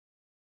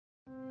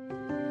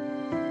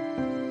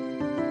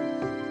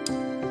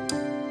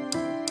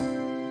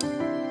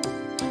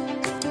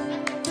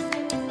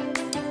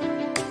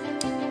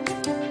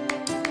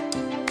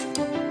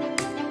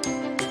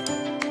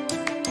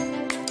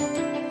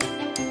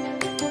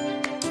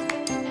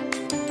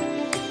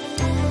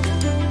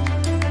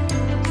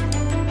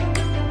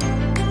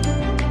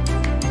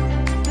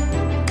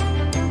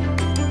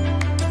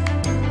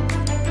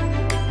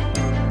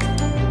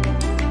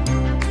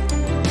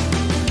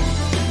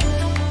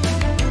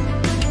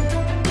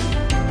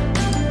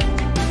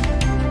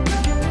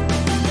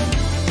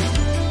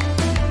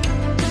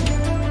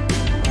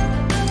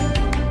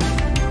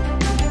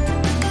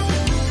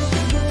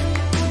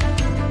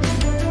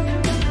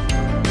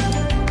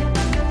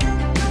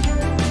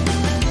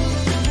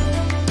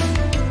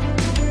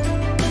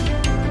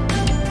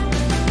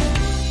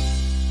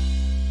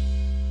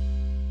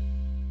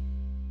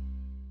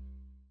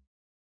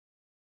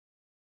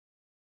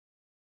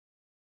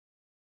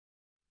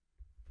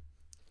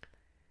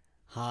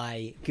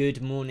Hi,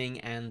 good morning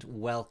and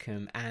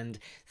welcome, and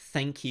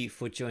thank you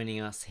for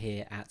joining us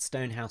here at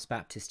Stonehouse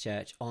Baptist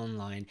Church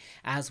online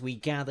as we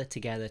gather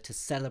together to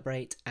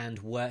celebrate and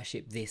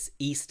worship this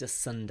Easter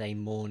Sunday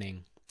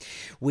morning.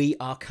 We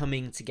are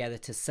coming together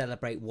to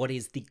celebrate what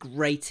is the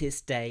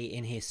greatest day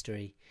in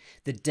history,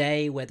 the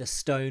day where the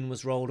stone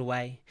was rolled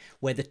away,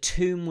 where the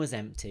tomb was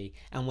empty,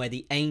 and where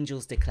the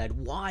angels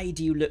declared, "Why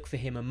do you look for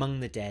him among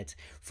the dead?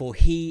 For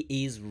he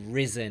is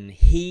risen.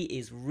 He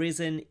is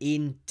risen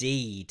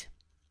indeed."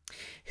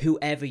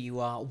 Whoever you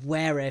are,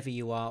 wherever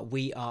you are,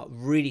 we are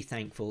really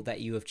thankful that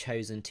you have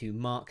chosen to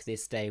mark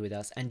this day with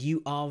us, and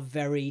you are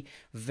very,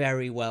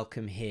 very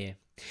welcome here.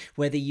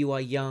 Whether you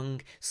are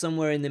young,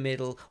 somewhere in the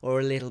middle, or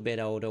a little bit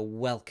older,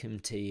 welcome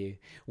to you.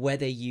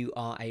 Whether you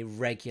are a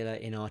regular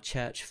in our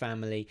church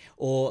family,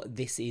 or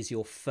this is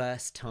your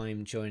first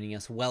time joining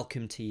us,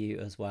 welcome to you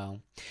as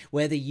well.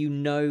 Whether you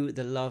know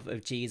the love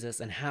of Jesus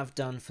and have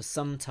done for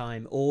some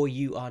time, or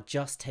you are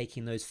just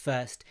taking those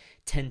first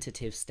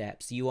tentative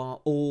steps, you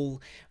are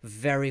all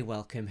very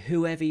welcome,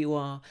 whoever you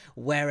are,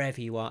 wherever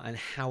you are, and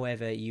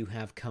however you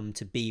have come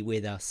to be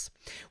with us.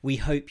 We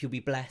hope you'll be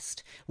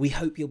blessed. We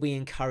hope you'll be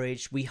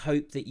encouraged. We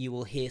hope that you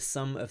will hear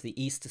some of the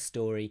Easter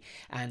story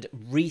and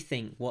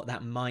rethink what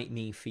that might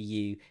mean for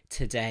you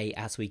today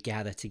as we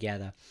gather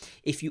together.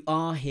 If you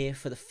are here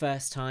for the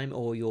first time,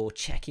 or you're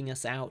checking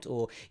us out,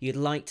 or you'd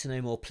like to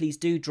know more, please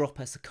do drop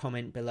us a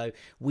comment below.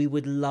 We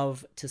would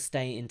love to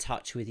stay in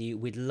touch with you.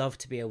 We'd love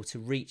to be able to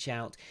reach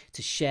out,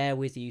 to share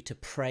with you, to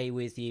pray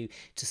with you,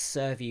 to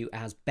serve you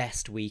as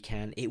best we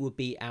can. It would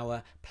be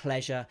our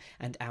pleasure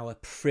and our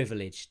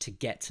privilege to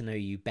get to know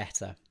you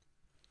better.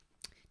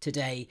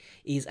 Today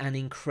is an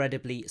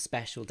incredibly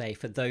special day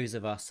for those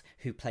of us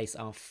who place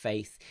our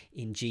faith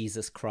in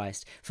Jesus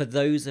Christ, for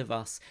those of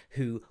us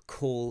who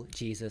call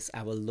Jesus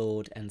our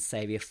Lord and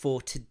Saviour.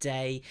 For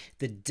today,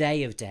 the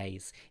day of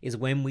days, is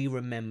when we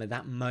remember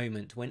that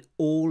moment when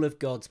all of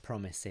God's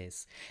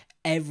promises,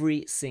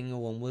 every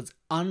single one, was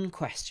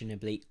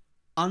unquestionably,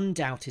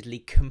 undoubtedly,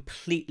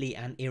 completely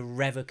and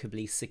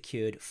irrevocably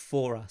secured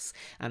for us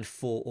and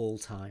for all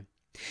time.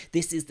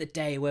 This is the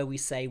day where we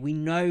say we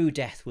know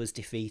death was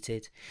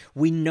defeated,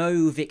 we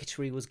know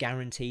victory was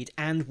guaranteed,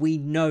 and we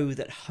know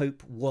that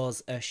hope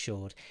was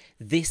assured.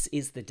 This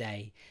is the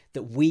day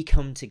that we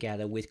come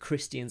together with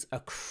Christians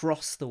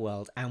across the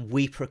world and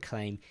we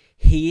proclaim,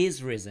 He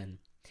is risen.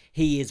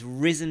 He is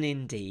risen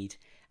indeed.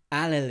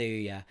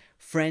 Alleluia.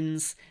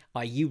 Friends,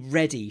 are you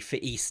ready for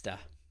Easter?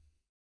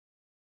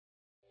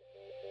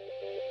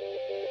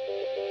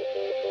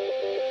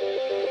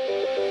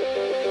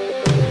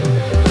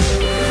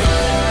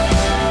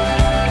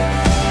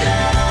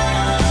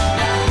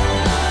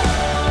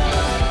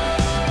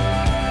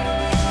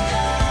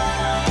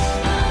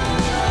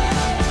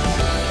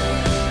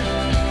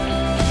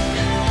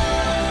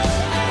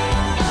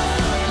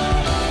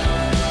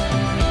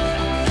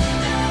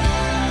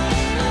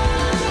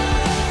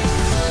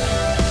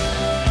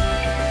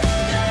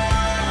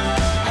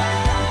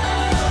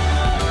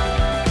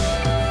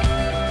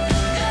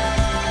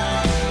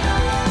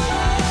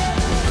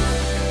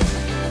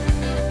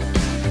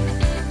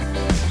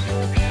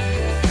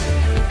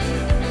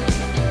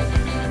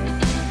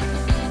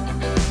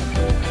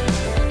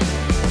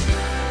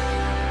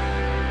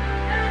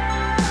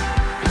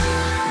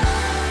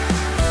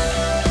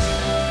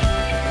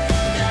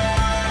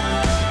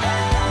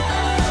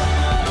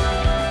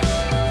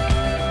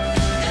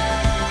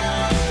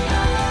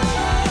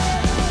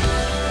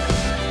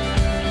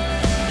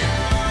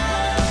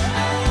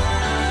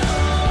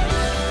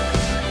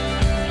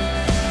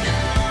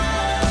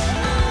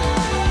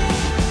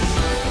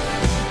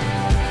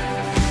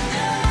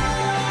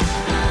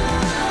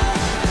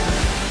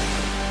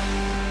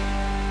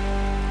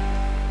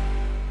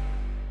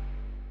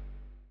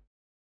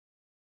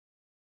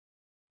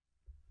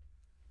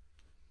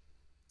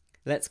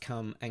 Let's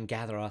come and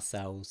gather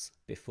ourselves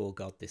before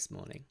God this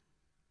morning.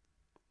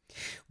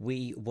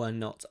 We were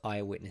not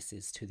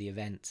eyewitnesses to the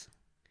event,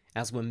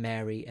 as were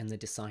Mary and the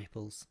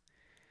disciples.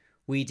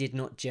 We did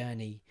not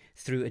journey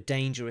through a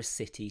dangerous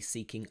city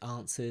seeking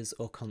answers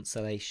or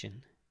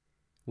consolation.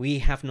 We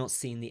have not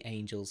seen the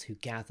angels who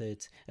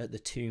gathered at the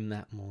tomb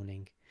that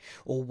morning,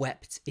 or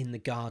wept in the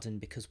garden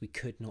because we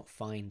could not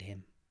find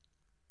him.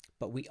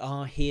 But we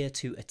are here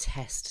to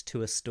attest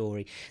to a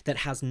story that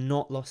has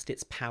not lost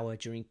its power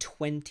during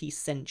 20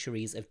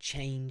 centuries of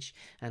change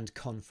and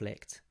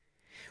conflict.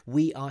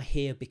 We are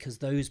here because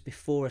those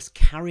before us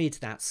carried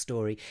that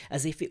story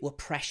as if it were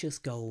precious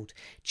gold,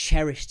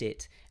 cherished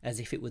it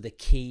as if it were the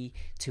key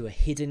to a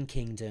hidden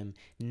kingdom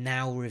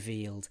now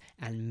revealed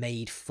and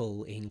made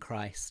full in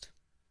Christ.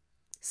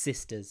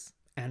 Sisters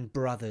and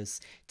brothers,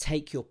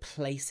 take your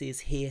places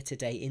here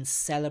today in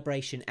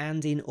celebration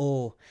and in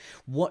awe.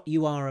 What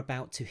you are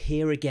about to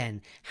hear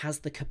again has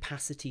the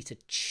capacity to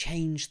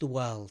change the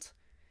world.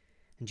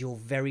 And your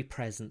very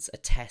presence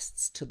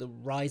attests to the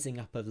rising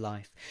up of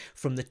life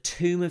from the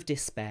tomb of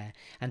despair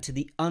and to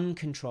the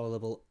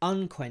uncontrollable,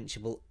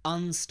 unquenchable,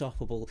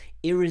 unstoppable,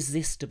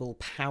 irresistible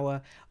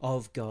power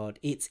of God.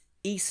 It's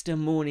Easter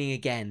morning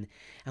again,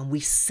 and we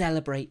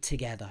celebrate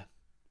together.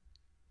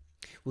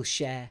 We'll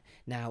share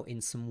now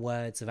in some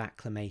words of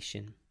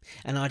acclamation,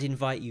 and I'd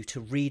invite you to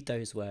read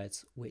those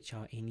words, which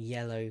are in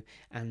yellow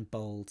and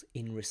bold,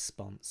 in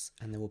response,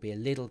 and there will be a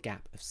little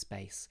gap of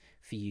space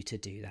for you to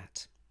do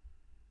that.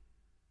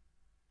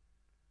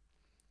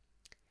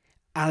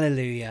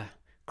 Alleluia,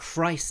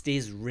 Christ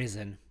is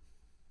risen.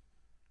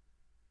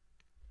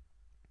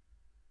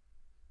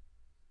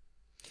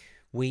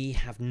 We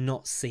have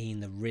not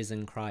seen the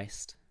risen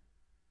Christ.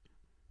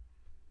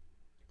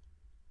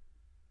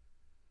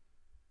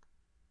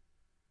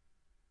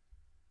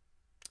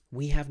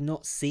 We have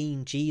not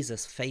seen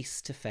Jesus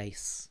face to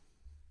face.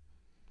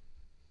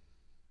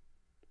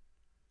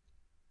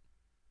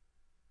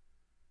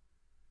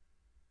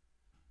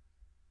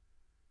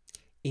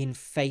 In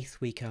faith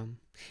we come,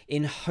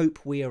 in hope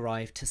we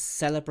arrive to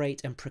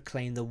celebrate and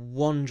proclaim the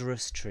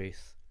wondrous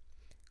truth.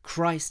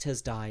 Christ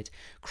has died,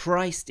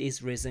 Christ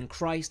is risen,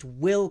 Christ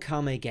will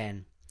come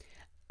again.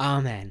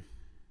 Amen.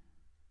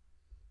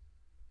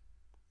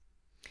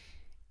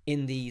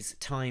 In these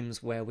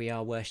times where we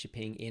are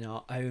worshipping in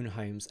our own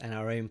homes and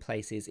our own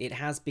places, it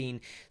has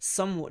been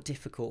somewhat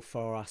difficult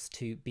for us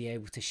to be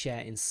able to share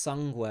in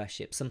sung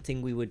worship,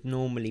 something we would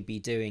normally be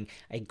doing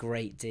a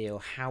great deal.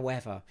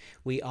 However,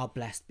 we are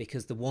blessed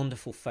because the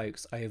wonderful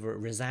folks over at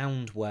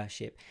Resound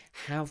Worship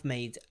have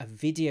made a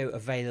video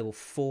available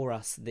for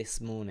us this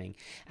morning.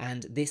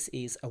 And this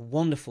is a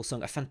wonderful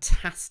song, a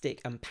fantastic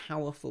and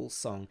powerful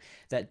song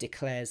that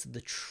declares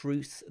the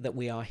truth that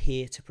we are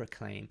here to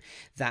proclaim,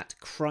 that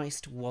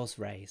Christ was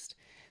raised.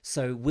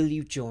 So will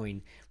you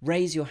join?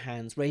 Raise your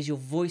hands, raise your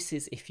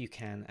voices if you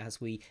can, as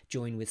we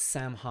join with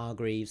Sam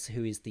Hargreaves,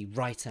 who is the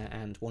writer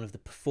and one of the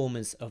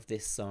performers of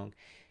this song.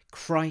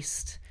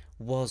 Christ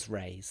was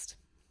raised.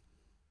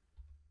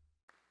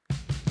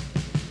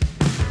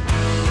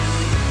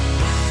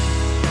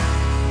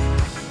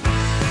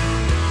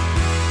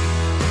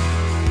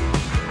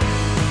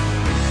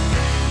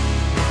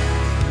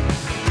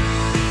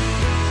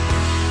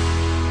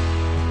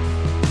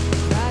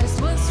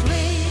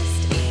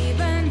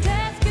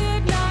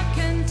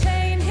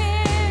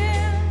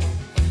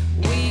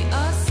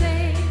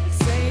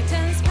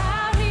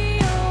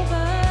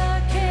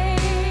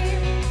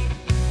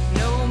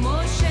 No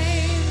more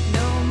shame,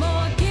 no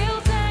more guilt.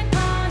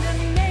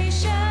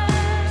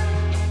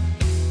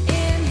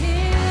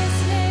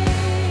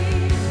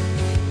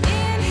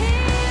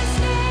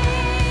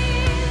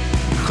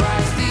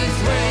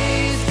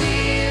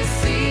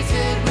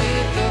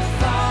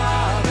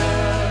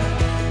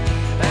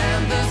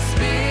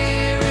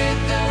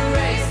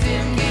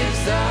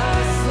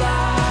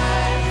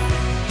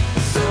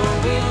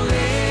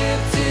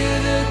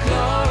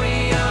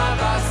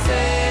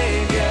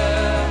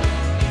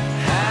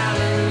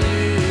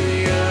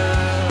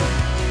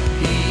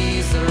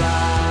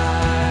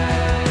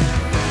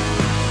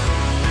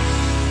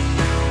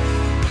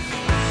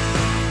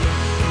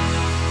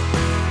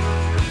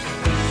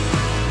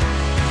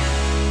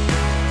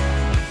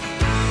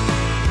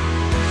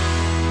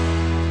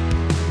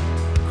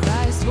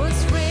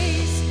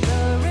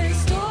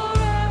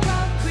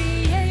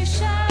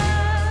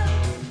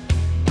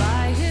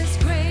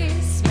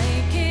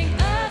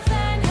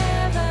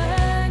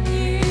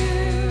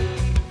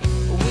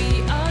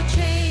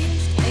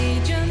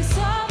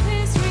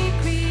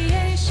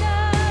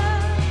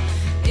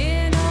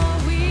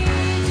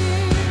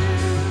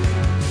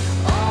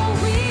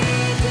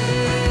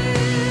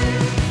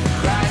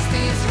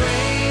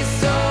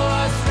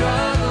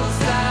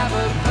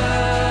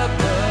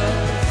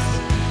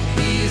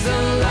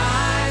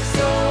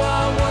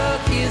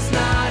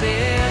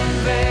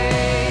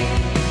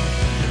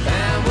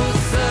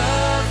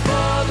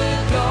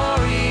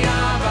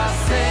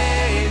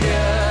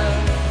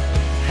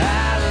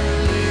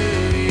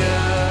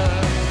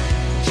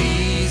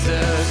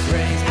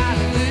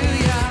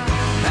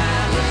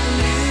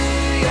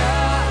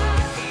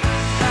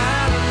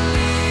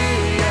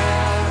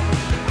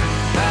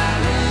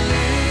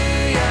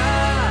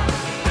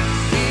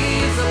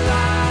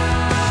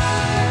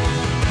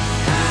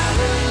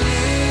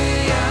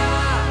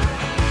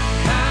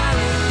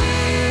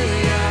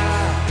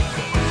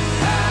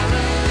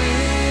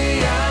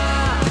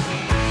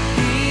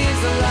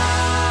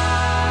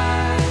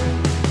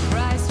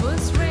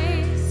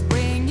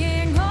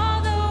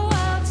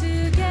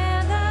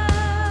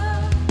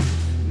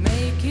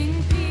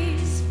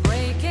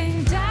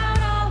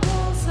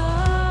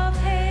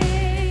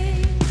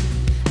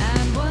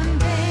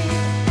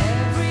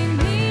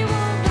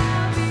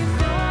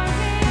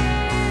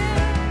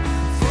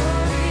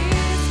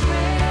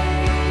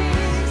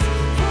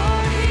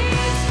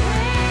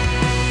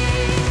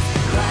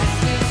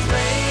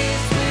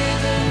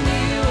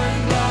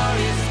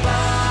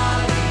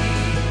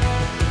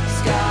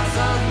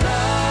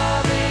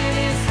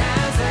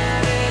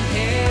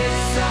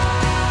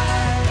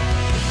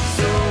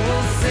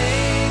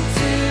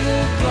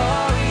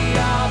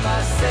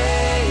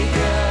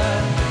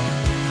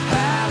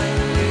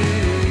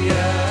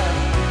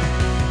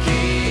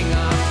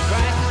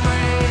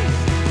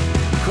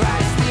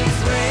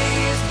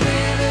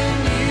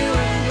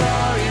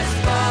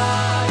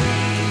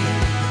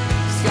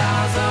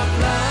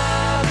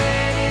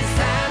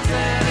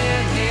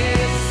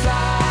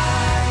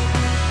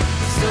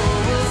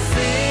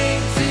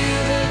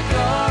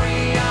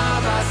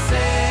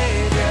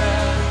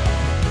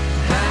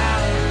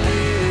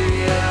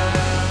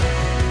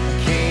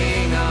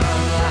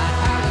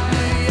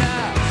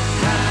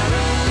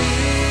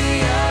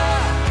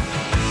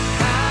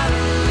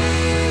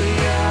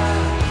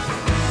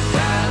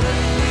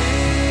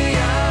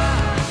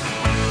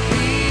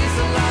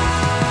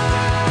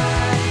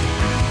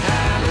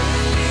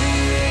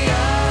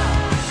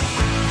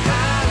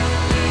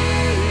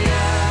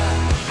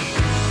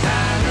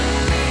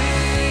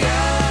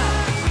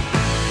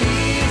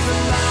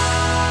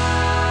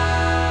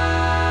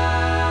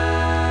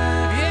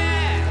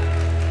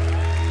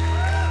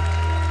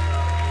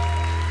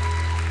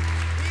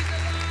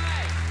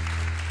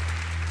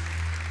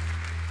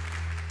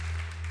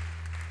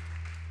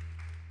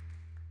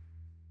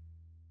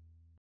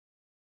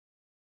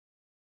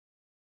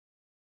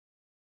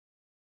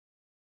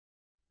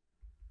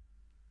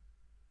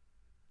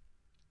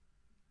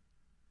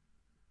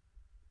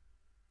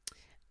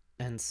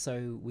 And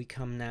so we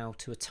come now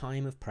to a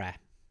time of prayer,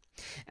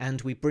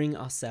 and we bring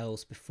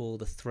ourselves before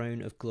the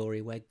throne of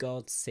glory where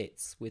God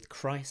sits with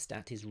Christ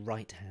at his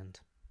right hand.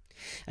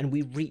 And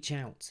we reach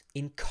out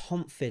in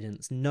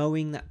confidence,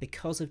 knowing that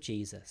because of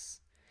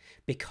Jesus,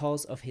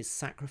 because of his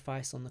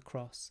sacrifice on the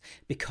cross,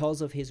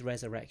 because of his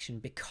resurrection,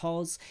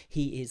 because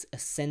he is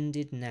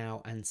ascended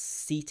now and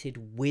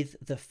seated with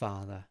the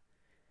Father,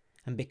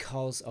 and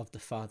because of the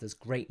Father's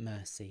great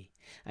mercy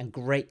and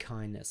great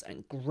kindness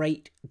and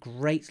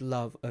great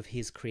love of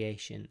his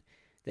creation,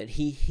 that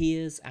he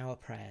hears our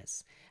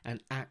prayers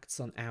and acts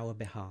on our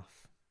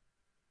behalf.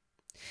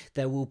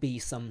 There will be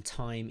some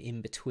time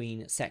in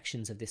between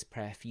sections of this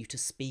prayer for you to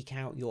speak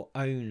out your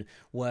own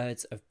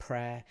words of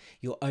prayer,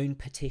 your own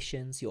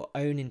petitions, your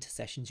own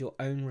intercessions, your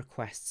own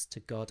requests to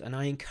God. And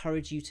I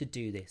encourage you to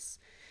do this,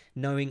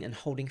 knowing and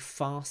holding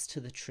fast to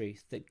the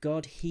truth that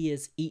God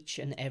hears each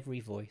and every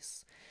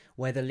voice,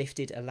 whether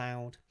lifted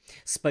aloud,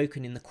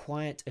 spoken in the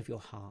quiet of your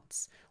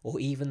hearts, or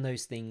even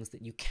those things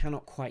that you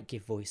cannot quite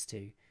give voice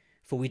to.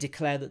 For we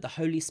declare that the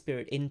Holy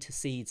Spirit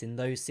intercedes in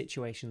those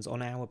situations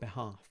on our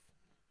behalf.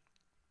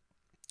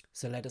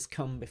 So let us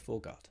come before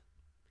God.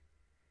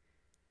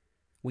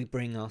 We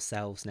bring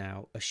ourselves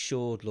now,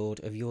 assured, Lord,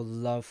 of your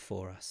love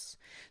for us,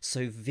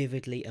 so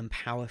vividly and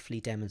powerfully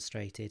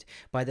demonstrated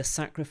by the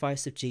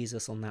sacrifice of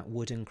Jesus on that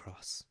wooden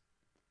cross.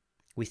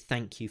 We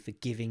thank you for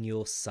giving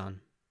your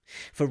Son,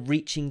 for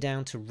reaching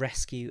down to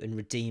rescue and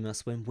redeem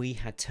us when we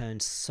had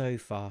turned so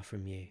far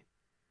from you.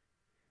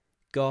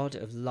 God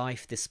of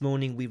life, this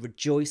morning we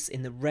rejoice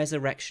in the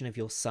resurrection of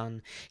your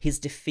Son, his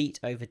defeat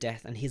over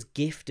death, and his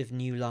gift of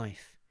new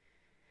life.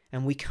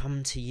 And we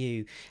come to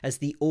you as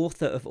the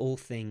author of all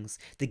things,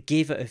 the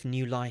giver of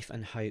new life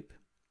and hope.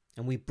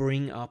 And we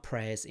bring our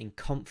prayers in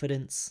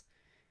confidence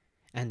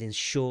and in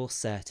sure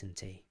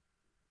certainty.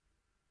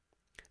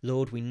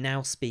 Lord, we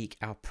now speak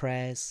our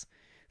prayers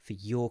for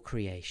your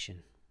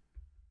creation.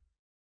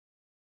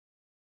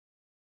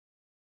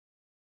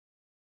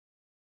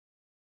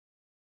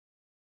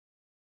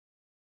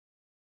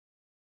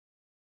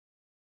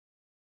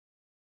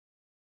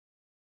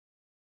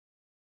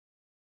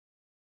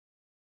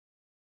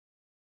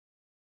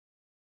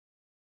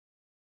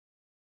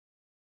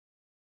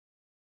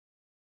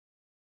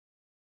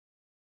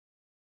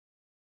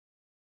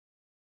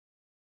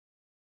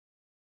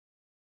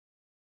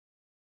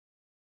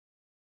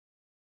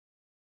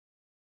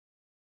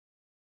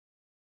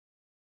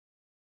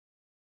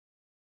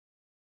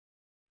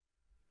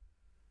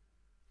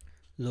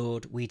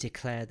 Lord, we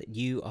declare that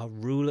you are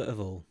ruler of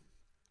all,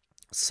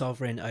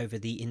 sovereign over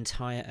the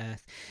entire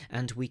earth,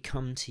 and we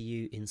come to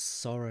you in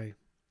sorrow.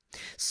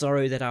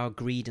 Sorrow that our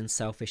greed and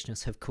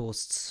selfishness have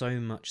caused so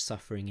much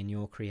suffering in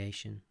your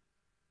creation.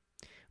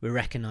 We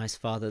recognise,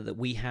 Father, that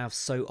we have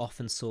so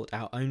often sought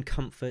our own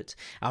comfort,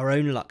 our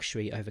own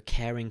luxury over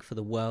caring for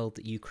the world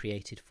that you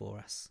created for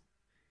us.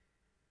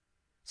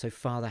 So,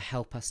 Father,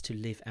 help us to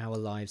live our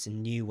lives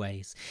in new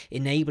ways,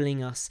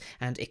 enabling us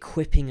and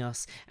equipping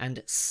us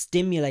and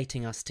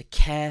stimulating us to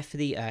care for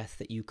the earth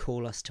that you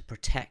call us to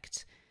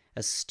protect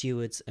as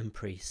stewards and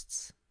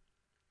priests.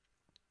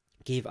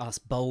 Give us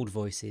bold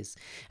voices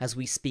as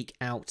we speak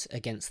out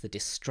against the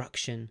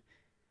destruction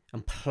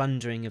and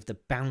plundering of the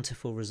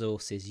bountiful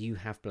resources you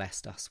have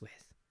blessed us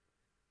with.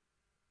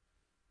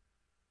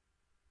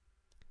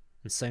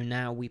 And so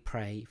now we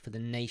pray for the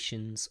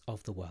nations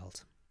of the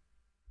world.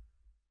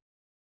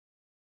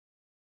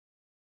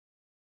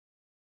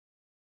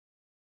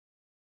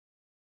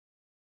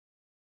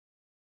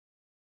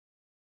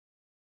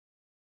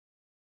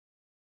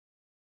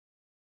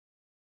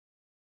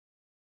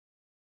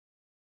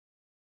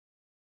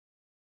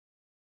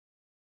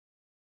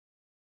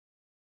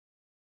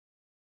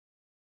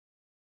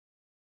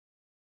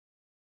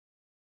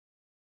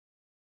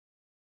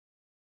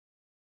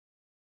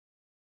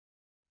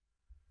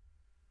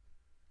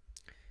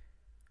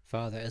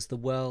 Father, as the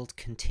world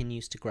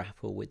continues to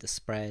grapple with the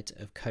spread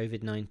of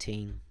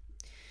COVID-19,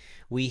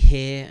 we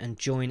hear and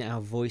join our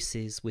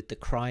voices with the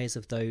cries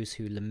of those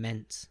who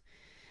lament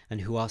and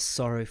who are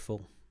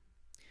sorrowful,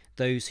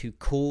 those who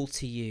call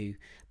to you,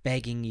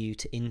 begging you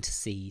to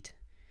intercede,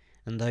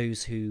 and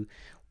those who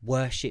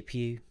worship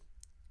you,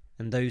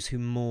 and those who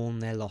mourn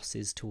their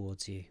losses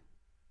towards you.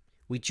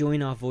 We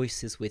join our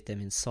voices with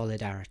them in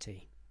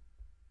solidarity.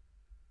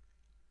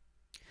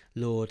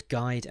 Lord,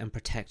 guide and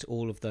protect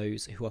all of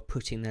those who are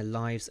putting their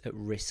lives at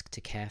risk to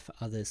care for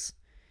others,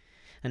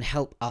 and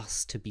help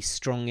us to be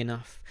strong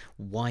enough,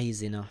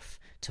 wise enough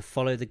to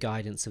follow the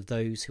guidance of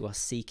those who are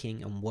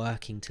seeking and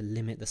working to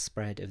limit the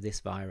spread of this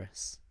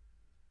virus.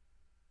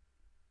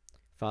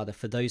 Father,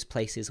 for those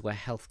places where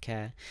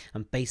healthcare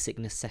and basic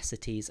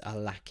necessities are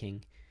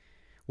lacking,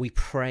 we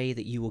pray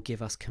that you will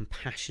give us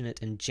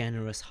compassionate and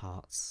generous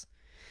hearts,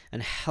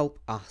 and help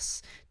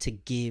us to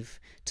give,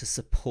 to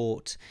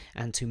support,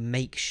 and to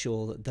make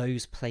sure that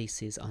those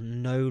places are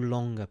no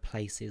longer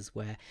places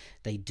where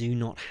they do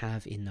not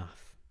have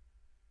enough.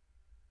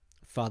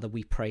 Father,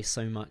 we pray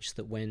so much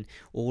that when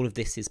all of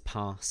this is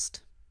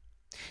past,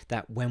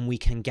 that when we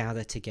can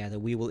gather together,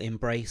 we will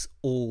embrace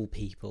all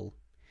people,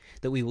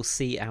 that we will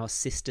see our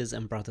sisters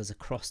and brothers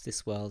across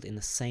this world in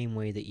the same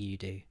way that you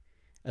do,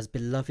 as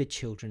beloved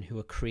children who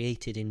are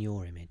created in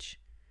your image.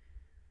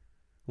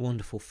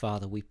 Wonderful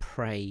Father, we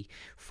pray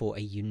for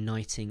a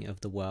uniting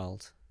of the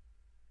world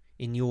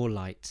in your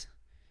light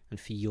and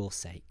for your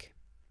sake.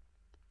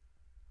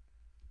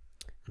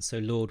 And so,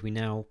 Lord, we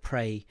now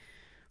pray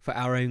for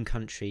our own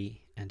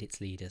country and its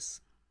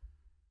leaders.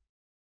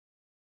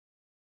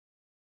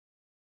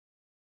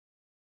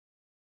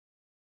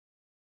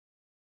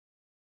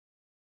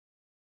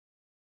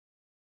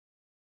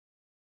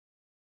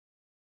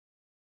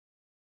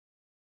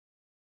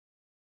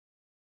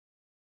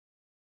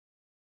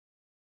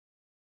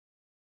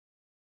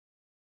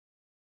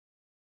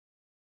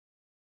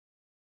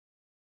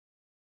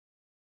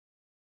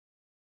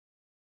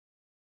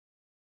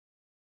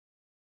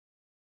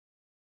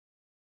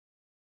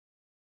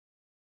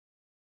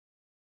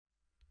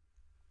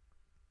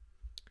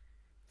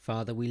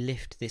 Father, we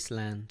lift this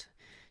land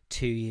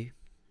to you.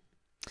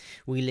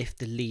 We lift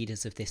the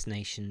leaders of this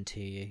nation to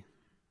you.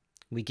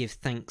 We give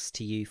thanks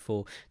to you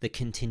for the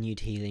continued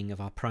healing of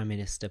our Prime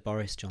Minister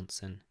Boris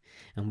Johnson,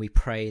 and we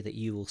pray that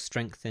you will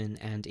strengthen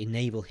and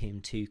enable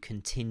him to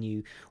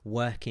continue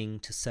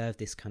working to serve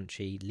this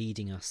country,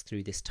 leading us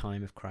through this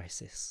time of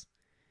crisis.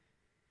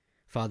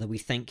 Father, we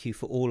thank you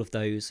for all of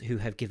those who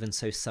have given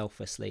so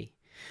selflessly,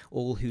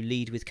 all who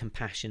lead with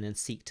compassion and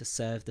seek to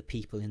serve the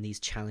people in these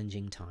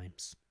challenging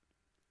times.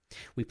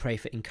 We pray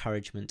for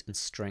encouragement and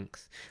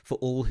strength for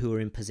all who are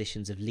in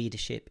positions of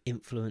leadership,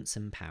 influence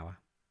and power.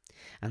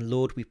 And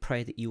Lord, we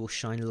pray that you will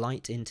shine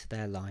light into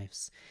their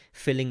lives,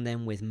 filling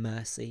them with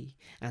mercy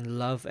and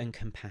love and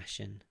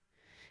compassion,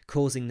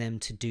 causing them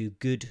to do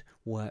good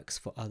works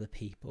for other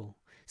people,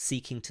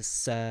 seeking to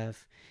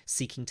serve,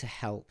 seeking to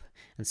help,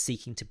 and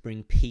seeking to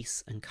bring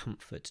peace and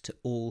comfort to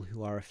all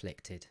who are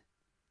afflicted.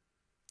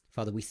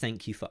 Father, we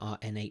thank you for our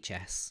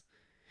NHS.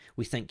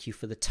 We thank you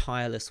for the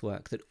tireless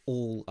work that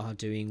all are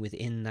doing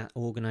within that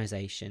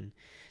organisation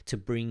to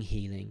bring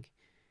healing,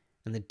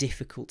 and the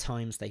difficult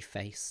times they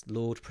face.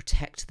 Lord,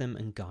 protect them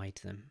and guide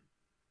them.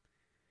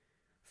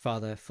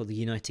 Father, for the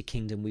United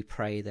Kingdom, we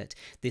pray that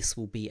this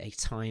will be a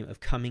time of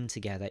coming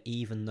together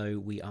even though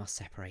we are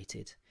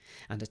separated,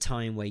 and a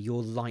time where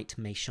your light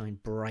may shine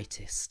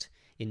brightest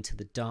into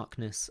the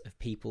darkness of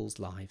people's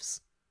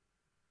lives.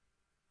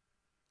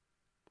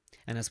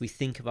 And as we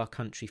think of our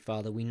country,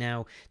 Father, we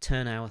now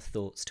turn our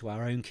thoughts to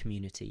our own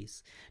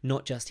communities,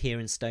 not just here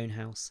in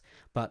Stonehouse,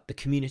 but the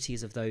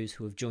communities of those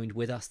who have joined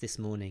with us this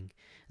morning,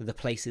 the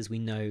places we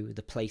know,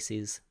 the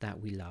places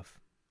that we love.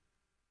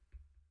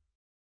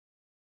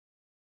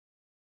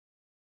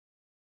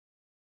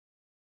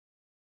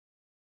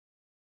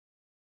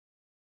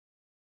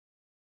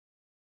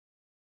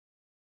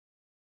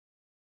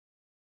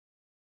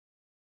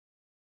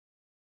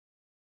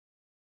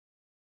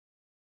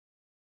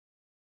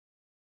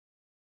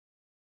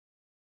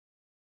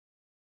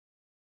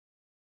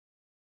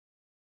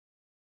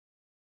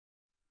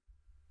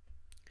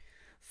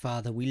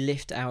 Father, we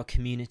lift our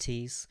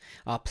communities,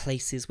 our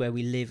places where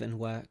we live and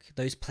work,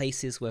 those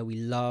places where we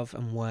love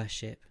and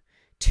worship,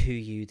 to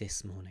you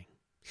this morning.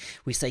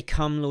 We say,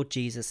 come, Lord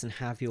Jesus, and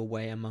have your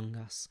way among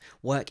us.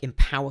 Work in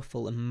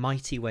powerful and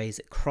mighty ways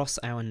across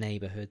our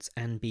neighbourhoods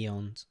and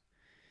beyond.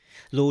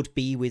 Lord,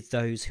 be with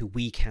those who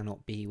we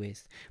cannot be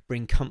with.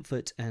 Bring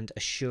comfort and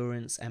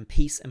assurance and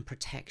peace and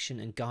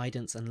protection and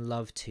guidance and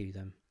love to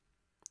them.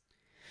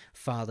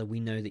 Father, we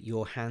know that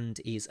your hand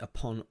is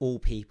upon all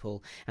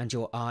people and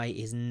your eye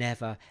is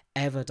never,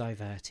 ever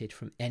diverted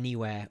from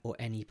anywhere or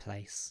any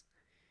place.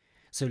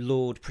 So,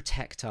 Lord,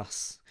 protect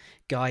us,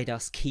 guide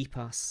us, keep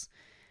us.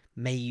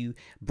 May you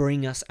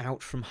bring us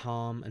out from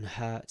harm and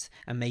hurt,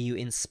 and may you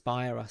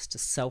inspire us to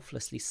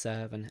selflessly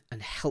serve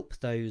and help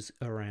those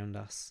around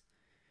us.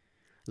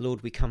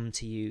 Lord, we come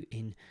to you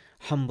in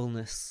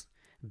humbleness,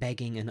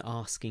 begging and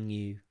asking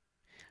you,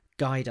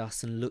 guide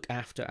us and look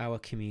after our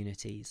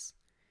communities.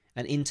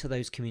 And into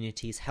those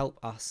communities, help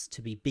us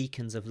to be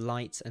beacons of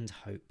light and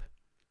hope.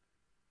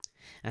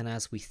 And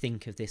as we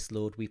think of this,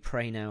 Lord, we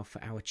pray now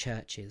for our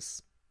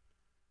churches.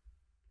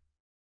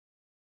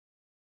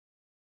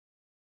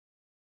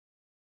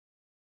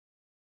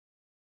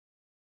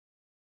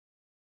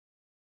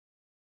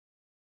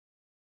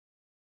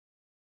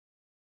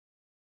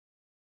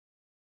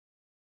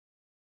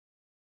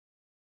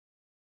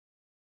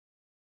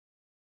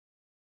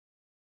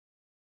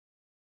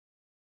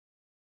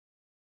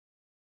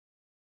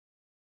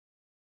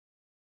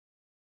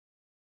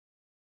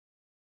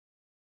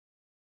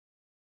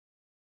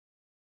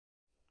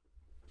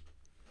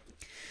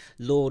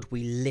 Lord,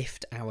 we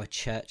lift our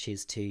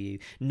churches to you,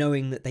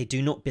 knowing that they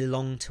do not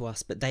belong to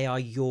us, but they are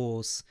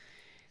yours.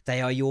 They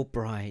are your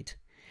bride,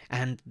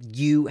 and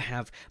you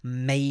have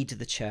made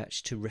the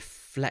church to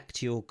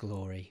reflect your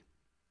glory.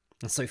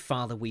 And so,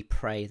 Father, we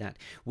pray that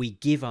we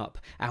give up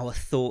our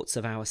thoughts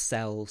of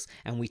ourselves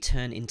and we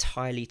turn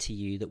entirely to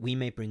you, that we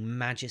may bring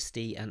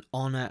majesty and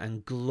honour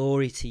and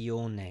glory to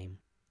your name.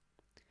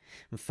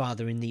 And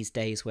Father, in these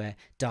days where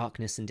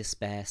darkness and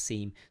despair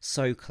seem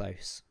so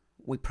close,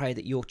 We pray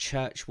that your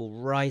church will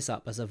rise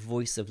up as a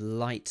voice of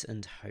light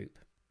and hope.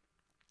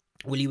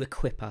 Will you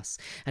equip us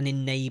and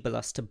enable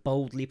us to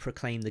boldly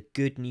proclaim the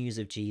good news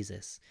of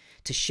Jesus,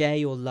 to share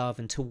your love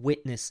and to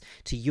witness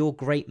to your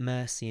great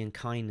mercy and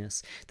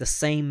kindness, the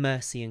same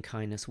mercy and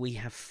kindness we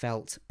have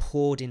felt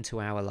poured into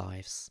our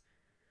lives.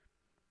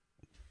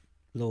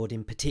 Lord,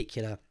 in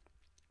particular,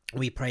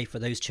 we pray for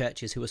those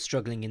churches who are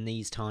struggling in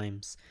these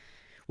times.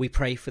 We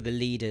pray for the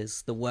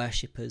leaders, the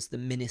worshippers, the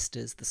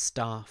ministers, the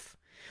staff,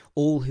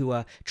 all who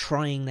are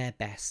trying their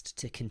best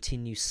to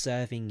continue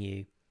serving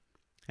you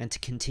and to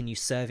continue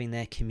serving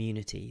their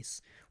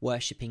communities,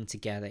 worshipping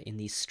together in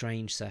these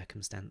strange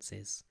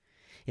circumstances.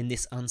 In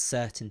this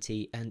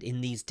uncertainty and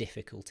in these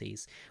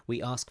difficulties,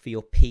 we ask for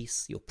your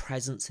peace, your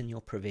presence and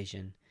your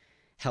provision.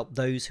 Help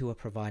those who are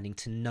providing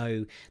to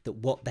know that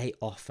what they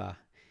offer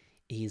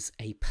is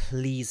a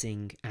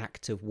pleasing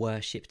act of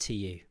worship to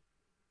you.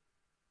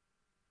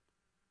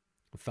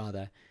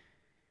 Father,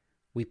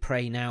 we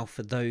pray now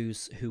for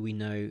those who we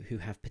know who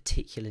have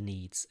particular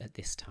needs at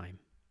this time.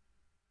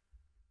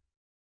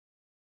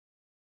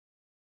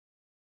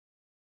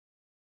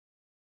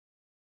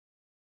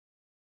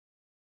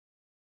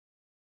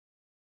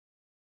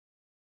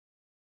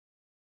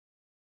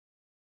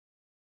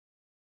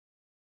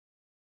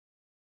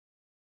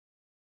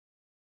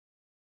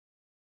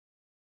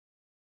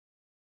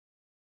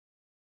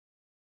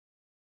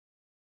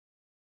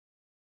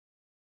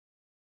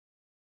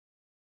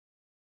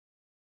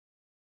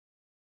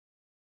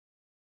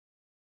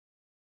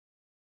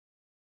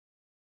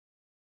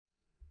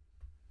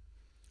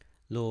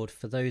 Lord,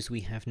 for those we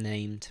have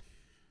named,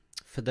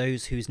 for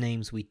those whose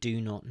names we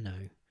do not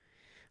know,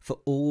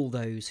 for all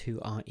those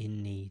who are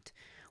in need,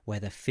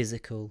 whether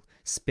physical,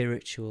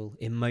 spiritual,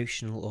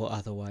 emotional or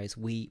otherwise,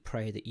 we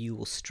pray that you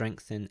will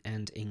strengthen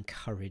and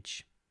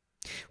encourage.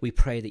 We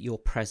pray that your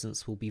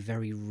presence will be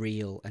very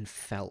real and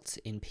felt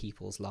in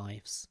people's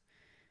lives.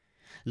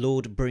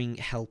 Lord, bring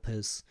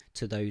helpers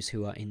to those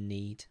who are in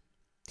need.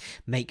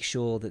 Make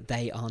sure that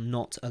they are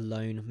not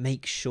alone.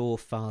 Make sure,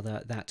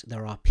 Father, that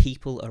there are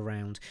people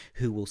around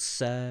who will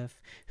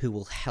serve, who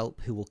will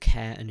help, who will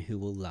care, and who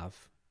will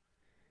love.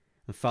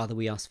 And Father,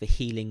 we ask for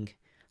healing,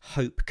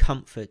 hope,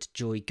 comfort,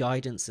 joy,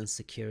 guidance, and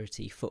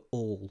security for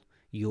all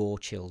your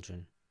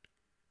children.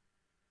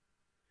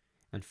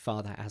 And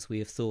Father, as we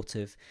have thought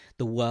of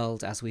the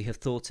world, as we have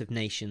thought of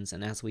nations,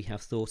 and as we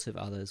have thought of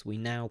others, we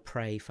now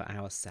pray for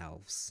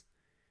ourselves.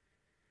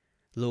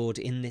 Lord,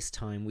 in this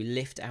time we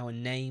lift our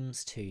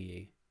names to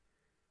you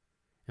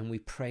and we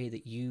pray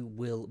that you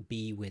will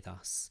be with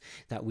us,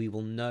 that we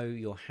will know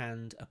your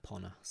hand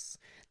upon us,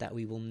 that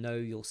we will know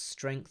your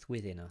strength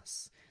within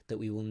us, that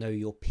we will know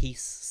your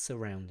peace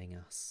surrounding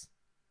us.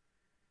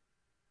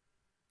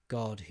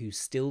 God, who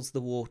stills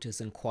the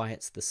waters and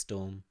quiets the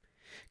storm,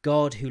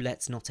 God, who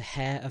lets not a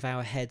hair of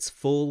our heads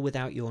fall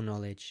without your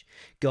knowledge,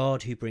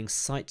 God, who brings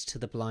sight to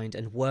the blind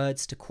and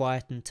words to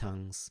quieten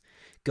tongues,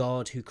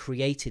 God, who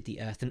created the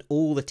earth and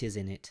all that is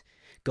in it,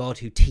 God,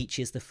 who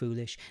teaches the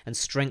foolish and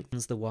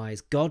strengthens the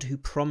wise, God, who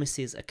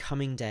promises a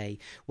coming day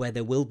where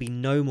there will be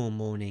no more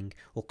mourning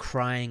or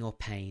crying or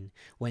pain,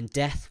 when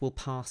death will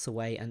pass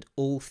away and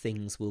all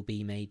things will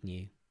be made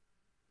new.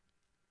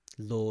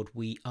 Lord,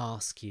 we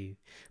ask you,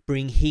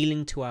 bring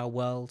healing to our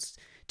world,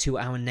 to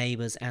our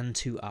neighbours and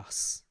to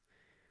us.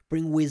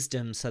 Bring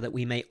wisdom so that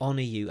we may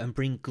honour you and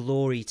bring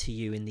glory to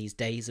you in these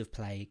days of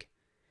plague.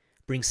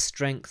 Bring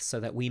strength so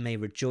that we may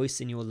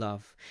rejoice in your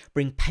love.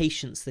 Bring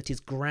patience that is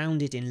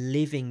grounded in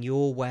living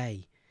your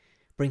way.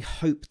 Bring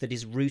hope that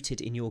is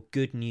rooted in your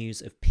good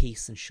news of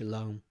peace and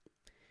shalom.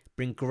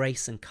 Bring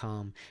grace and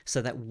calm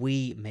so that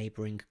we may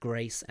bring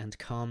grace and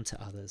calm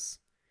to others.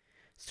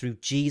 Through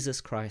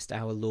Jesus Christ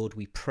our Lord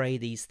we pray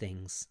these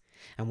things,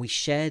 and we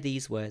share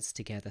these words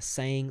together,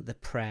 saying the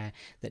prayer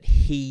that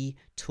he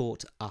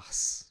taught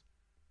us.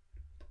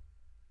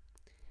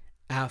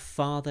 Our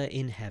Father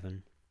in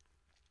heaven,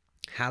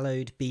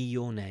 hallowed be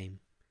your name.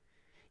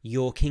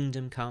 Your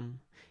kingdom come,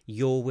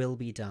 your will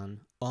be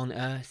done, on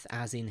earth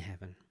as in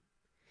heaven.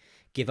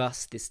 Give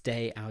us this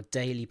day our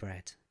daily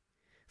bread.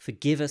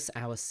 Forgive us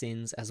our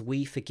sins as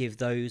we forgive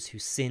those who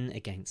sin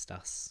against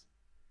us.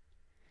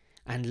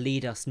 And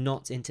lead us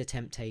not into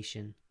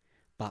temptation,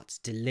 but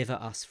deliver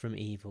us from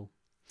evil.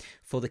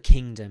 For the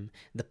kingdom,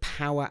 the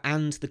power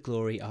and the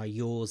glory are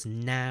yours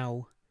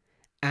now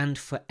and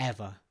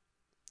forever.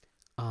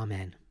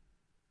 Amen.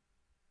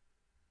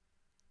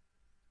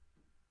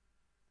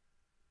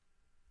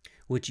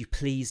 Would you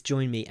please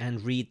join me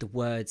and read the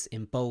words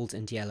in bold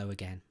and yellow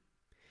again?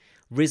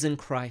 Risen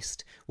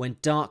Christ, when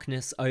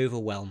darkness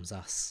overwhelms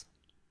us,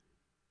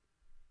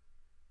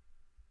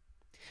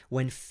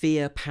 when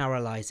fear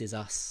paralyzes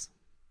us,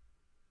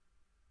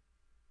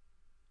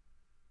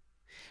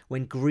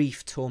 when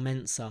grief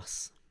torments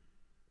us,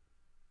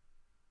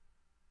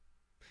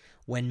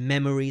 when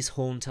memories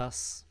haunt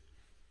us,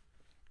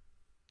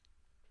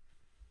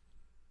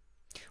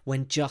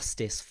 when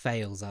justice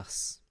fails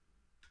us,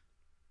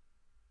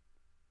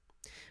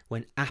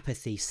 when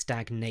apathy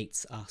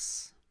stagnates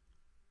us,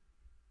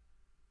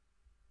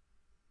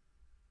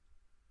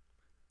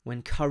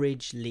 when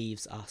courage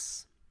leaves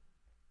us,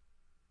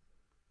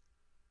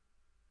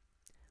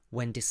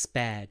 when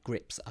despair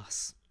grips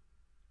us,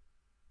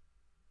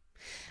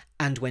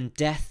 and when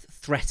death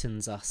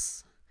threatens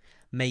us,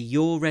 may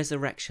your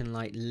resurrection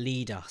light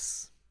lead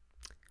us.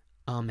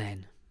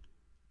 Amen.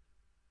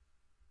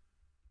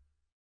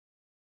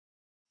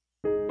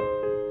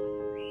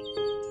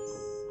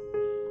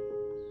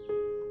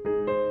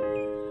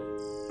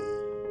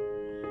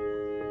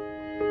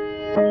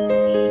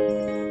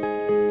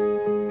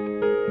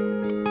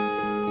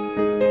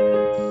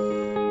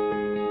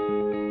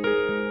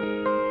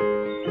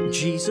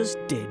 Jesus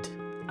did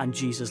and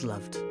Jesus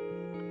loved,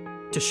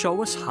 to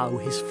show us how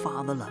his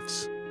Father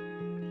loves.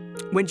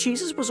 When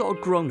Jesus was all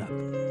grown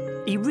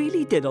up, he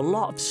really did a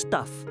lot of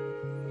stuff.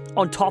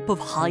 On top of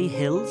high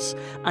hills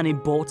and in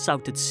boats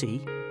out at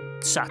sea,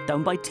 sat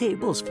down by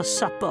tables for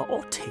supper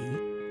or tea.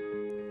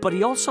 But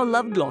he also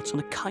loved lots on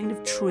a kind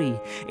of tree.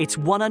 It's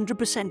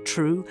 100%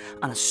 true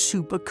and a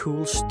super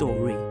cool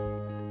story.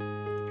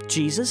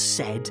 Jesus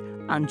said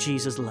and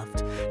Jesus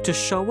loved, to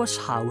show us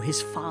how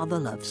his Father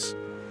loves.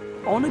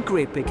 On a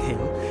great big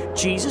hill,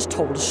 Jesus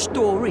told a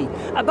story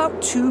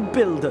about two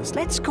builders.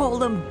 Let's call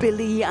them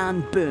Billy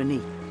and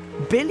Bernie.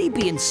 Billy,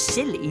 being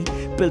silly,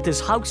 built his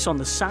house on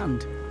the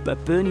sand,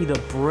 but Bernie, the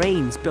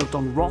brains, built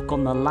on rock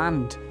on the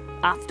land.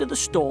 After the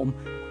storm,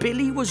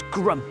 Billy was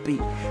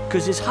grumpy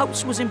because his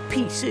house was in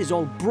pieces,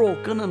 all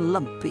broken and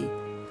lumpy.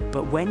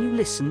 But when you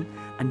listen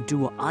and do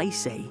what I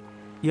say,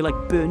 you're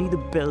like Bernie the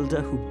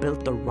builder who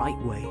built the right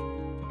way.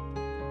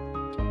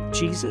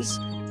 Jesus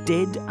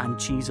did and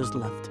Jesus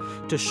loved,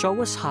 to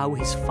show us how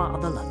his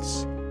Father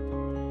loves.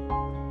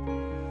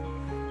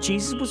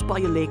 Jesus was by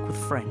a lake with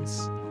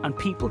friends, and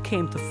people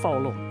came to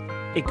follow.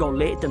 It got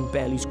late and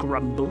bellies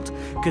grumbled,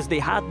 because they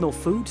had no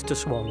food to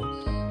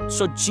swallow.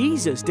 So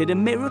Jesus did a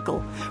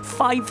miracle.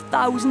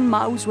 5,000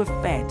 mouths were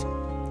fed.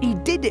 He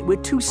did it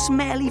with 2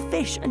 smelly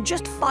fish and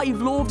just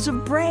 5 loaves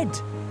of bread.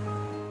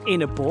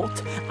 In a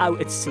boat, out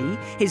at sea,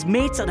 his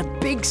mates had a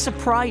big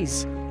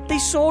surprise. They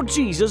saw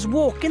Jesus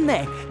walking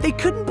there. They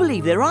couldn't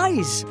believe their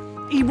eyes.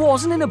 He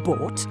wasn't in a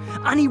boat,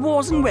 and he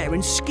wasn't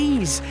wearing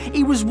skis.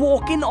 He was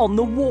walking on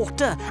the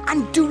water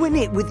and doing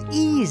it with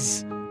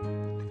ease.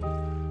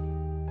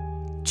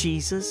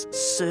 Jesus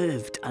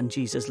served and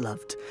Jesus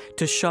loved,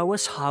 to show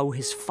us how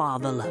his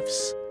Father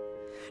loves.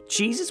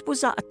 Jesus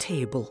was at a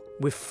table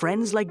with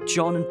friends like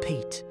John and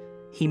Pete.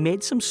 He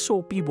made some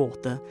soapy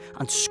water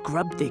and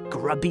scrubbed their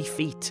grubby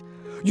feet.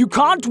 "You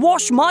can't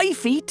wash my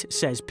feet,"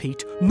 says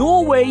Pete.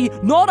 "No way,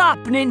 not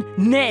happening,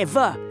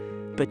 never."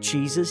 But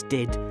Jesus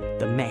did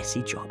the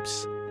messy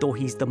jobs, though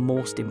he's the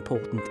most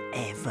important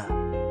ever.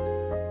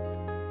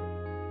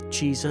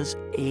 Jesus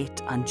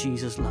ate and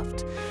Jesus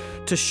loved,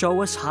 to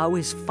show us how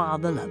his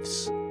Father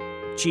loves.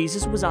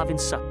 Jesus was having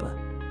supper.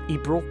 He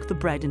broke the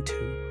bread in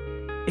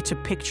 2. It's a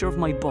picture of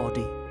my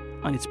body,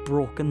 and it's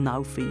broken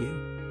now for you.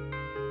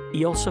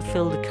 He also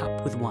filled a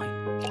cup with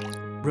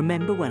wine.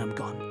 Remember when I'm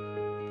gone,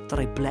 that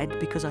I bled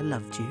because I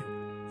loved you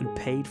and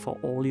paid for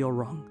all your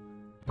wrong.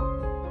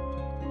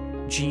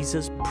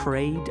 Jesus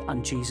prayed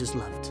and Jesus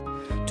loved,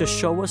 to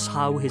show us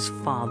how his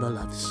Father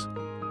loves.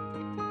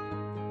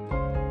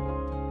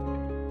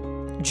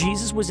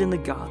 Jesus was in the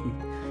garden.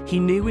 He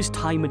knew his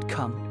time had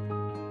come.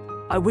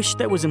 "I wish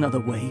there was another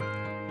way,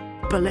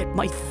 but let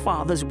my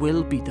Father's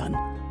will be done."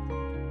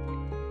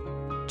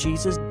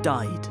 Jesus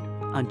died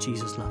and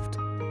Jesus loved,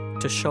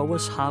 to show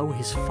us how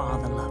his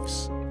Father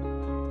loves.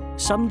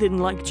 Some didn't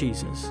like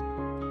Jesus.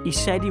 He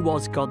said he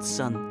was God's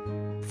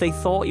son. They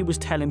thought he was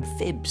telling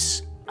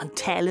fibs and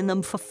telling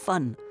them for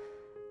fun.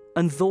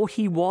 And though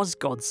he was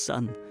God's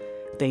son,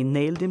 they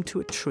nailed him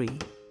to a tree.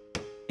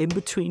 In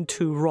between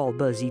 2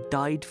 robbers, he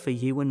died for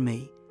you and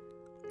me.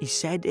 He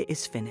said it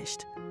is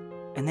finished,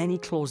 and then he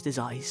closed his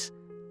eyes.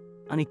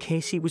 And in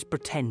case he was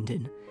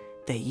pretending,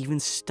 they even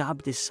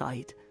stabbed his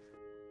side.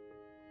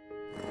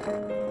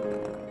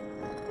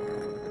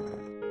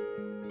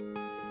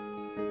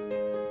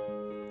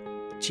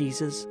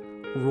 Jesus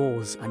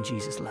rose and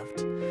Jesus loved,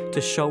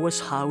 to show us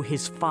how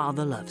his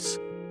Father loves.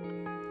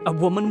 A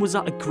woman was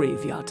at a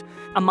graveyard.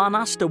 A man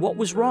asked her what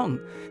was wrong.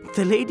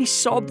 The lady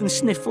sobbed and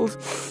sniffled,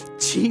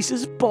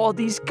 "Jesus'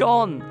 body's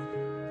gone."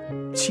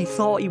 She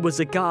thought he was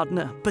a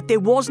gardener, but there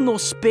was no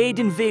spade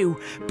in view.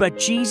 But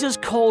Jesus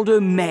called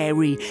her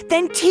Mary.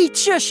 "Then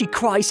teacher," she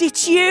cries,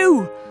 "it's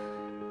you."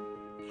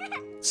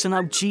 So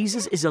now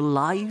Jesus is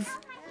alive.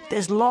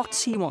 There's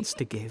lots he wants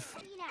to give.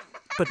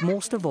 But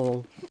most of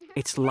all,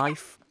 it's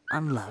life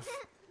and love,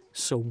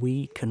 so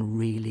we can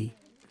really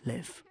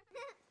live.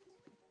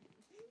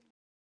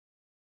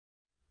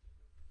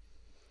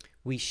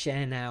 We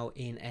share now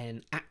in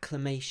an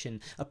acclamation,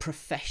 a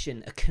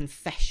profession, a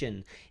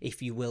confession, if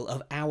you will,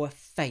 of our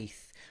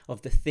faith,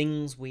 of the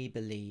things we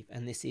believe.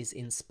 And this is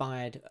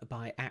inspired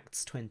by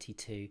Acts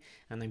 22.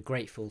 And I'm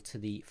grateful to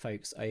the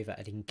folks over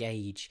at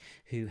Engage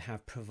who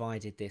have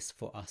provided this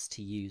for us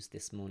to use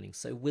this morning.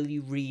 So will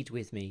you read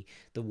with me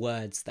the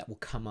words that will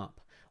come up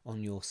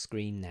on your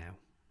screen now?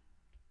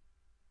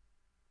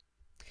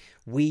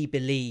 We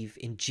believe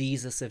in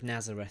Jesus of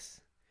Nazareth,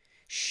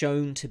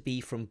 shown to be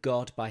from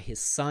God by his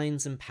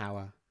signs and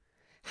power,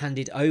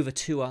 handed over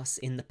to us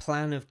in the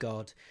plan of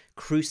God,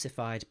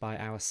 crucified by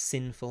our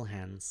sinful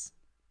hands.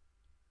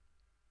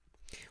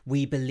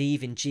 We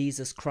believe in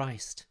Jesus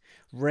Christ,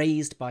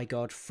 raised by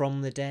God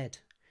from the dead,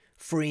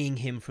 freeing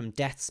him from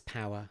death's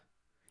power.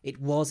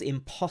 It was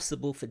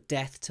impossible for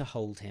death to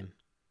hold him.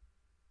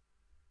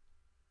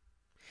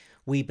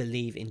 We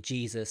believe in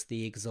Jesus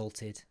the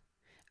Exalted,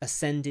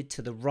 ascended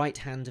to the right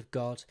hand of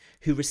God,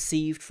 who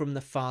received from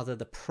the Father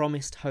the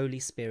promised Holy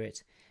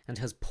Spirit and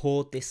has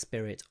poured this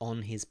Spirit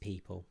on his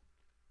people.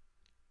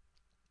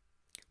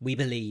 We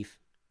believe,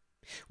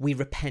 we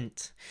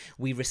repent,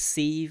 we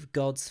receive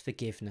God's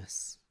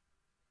forgiveness.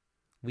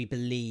 We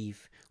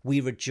believe,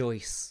 we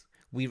rejoice,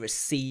 we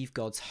receive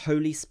God's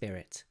Holy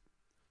Spirit.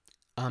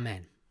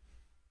 Amen.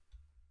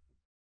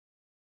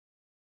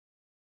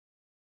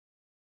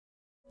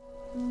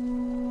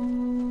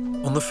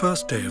 On the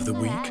first day of the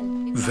week,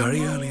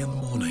 very early in the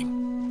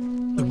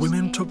morning, the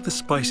women took the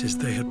spices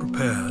they had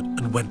prepared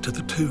and went to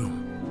the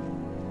tomb.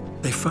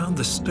 They found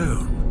the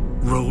stone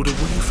rolled away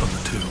from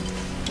the tomb.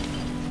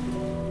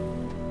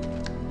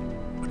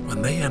 But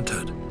when they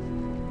entered,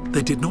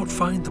 they did not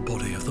find the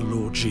body of the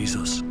Lord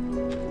Jesus.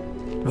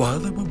 While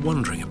they were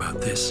wondering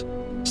about this,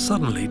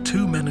 suddenly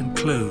 2 men in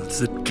clothes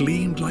that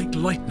gleamed like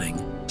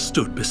lightning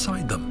stood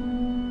beside them.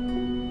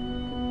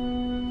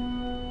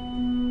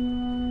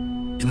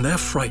 In their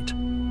fright,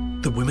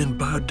 the women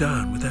bowed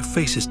down with their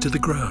faces to the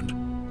ground,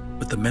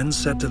 but the men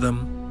said to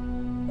them,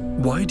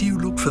 "Why do you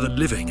look for the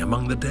living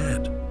among the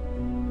dead?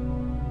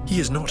 He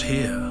is not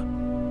here.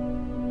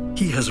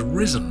 He has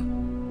risen.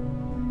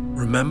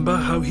 Remember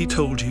how he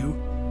told you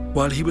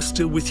while he was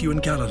still with you in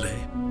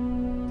Galilee?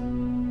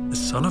 The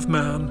Son of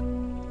Man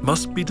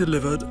must be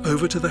delivered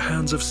over to the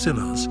hands of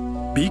sinners,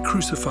 be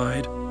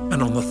crucified,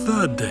 and on the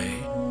third day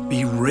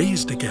be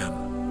raised again."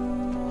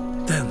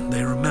 Then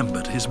they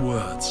remembered his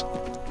words.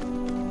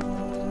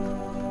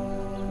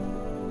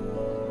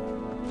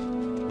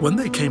 When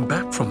they came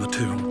back from the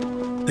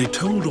tomb, they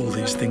told all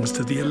these things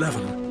to the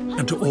 11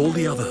 and to all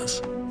the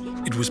others.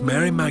 It was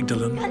Mary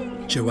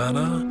Magdalene,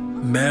 Joanna,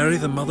 Mary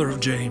the mother of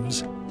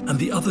James, and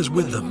the others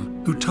with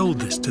them who told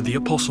this to the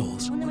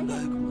apostles.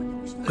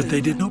 But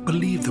they did not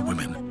believe the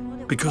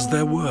women, because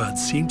their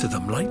words seemed to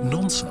them like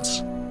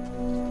nonsense.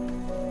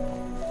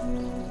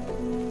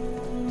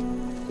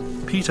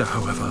 Peter,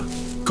 however,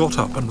 got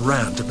up and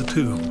ran to the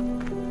tomb.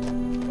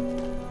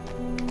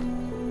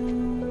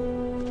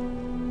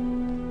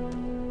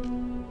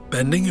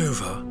 Bending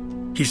over,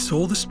 he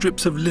saw the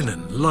strips of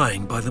linen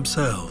lying by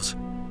themselves.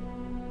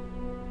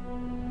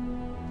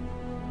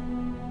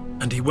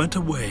 And he went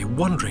away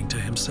wondering to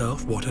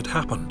himself what had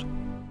happened.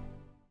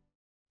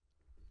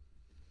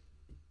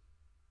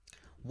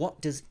 What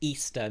does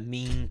Easter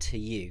mean to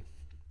you?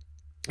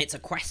 It's a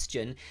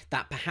question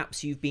that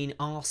perhaps you've been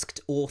asked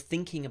or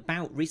thinking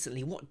about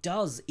recently. What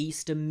does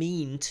Easter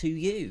mean to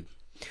you?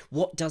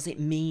 What does it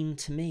mean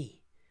to me?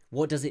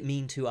 What does it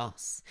mean to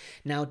us?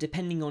 Now,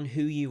 depending on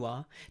who you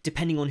are,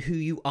 depending on who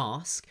you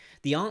ask,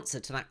 the answer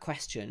to that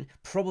question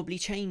probably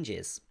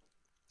changes.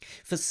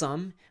 For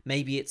some,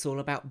 maybe it's all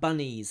about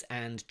bunnies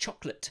and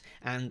chocolate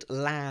and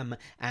lamb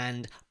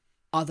and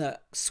other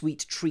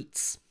sweet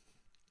treats.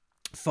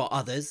 For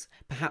others,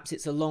 perhaps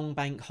it's a long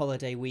bank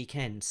holiday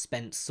weekend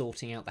spent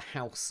sorting out the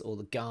house or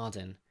the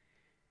garden.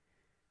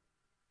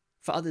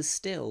 For others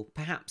still,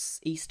 perhaps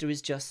Easter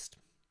is just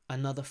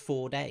another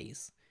 4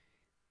 days.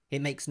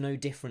 It makes no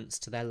difference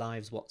to their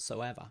lives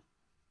whatsoever.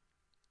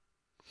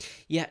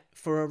 Yet,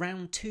 for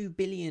around 2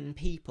 billion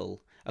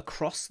people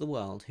across the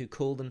world who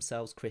call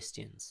themselves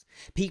Christians,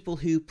 people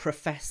who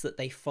profess that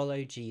they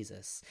follow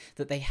Jesus,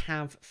 that they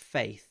have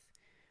faith,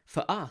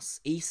 for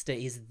us, Easter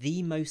is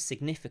the most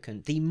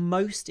significant, the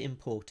most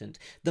important,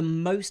 the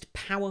most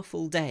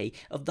powerful day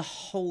of the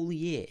whole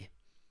year.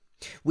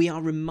 We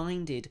are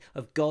reminded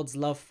of God's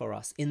love for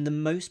us in the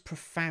most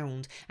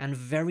profound and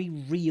very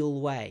real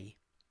way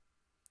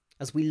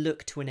as we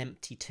look to an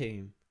empty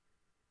tomb,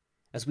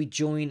 as we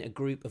join a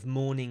group of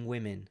mourning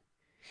women,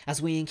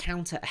 as we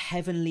encounter a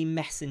heavenly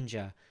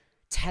messenger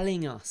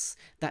telling us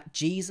that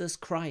Jesus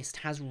Christ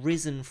has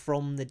risen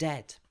from the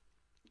dead.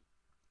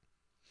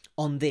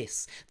 On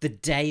this, the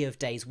Day of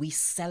Days, we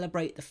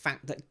celebrate the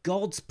fact that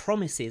God's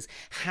promises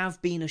have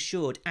been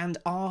assured and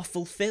are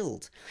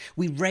fulfilled.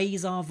 We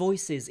raise our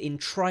voices in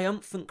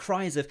triumphant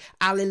cries of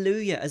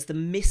Alleluia as the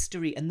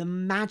mystery and the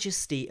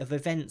majesty of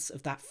events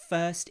of that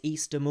first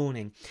Easter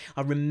morning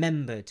are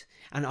remembered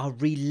and are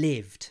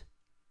relived.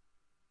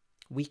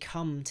 We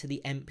come to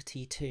the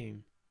empty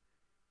tomb,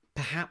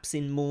 perhaps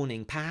in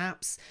mourning,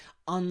 perhaps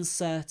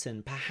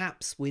uncertain,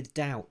 perhaps with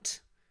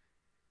doubt.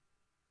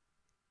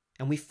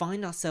 And we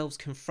find ourselves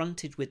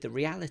confronted with the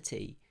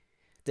reality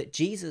that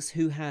Jesus,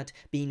 who had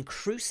been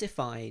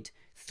crucified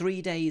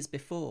 3 days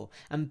before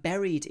and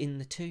buried in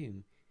the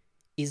tomb,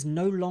 is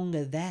no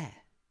longer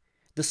there.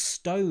 The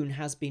stone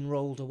has been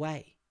rolled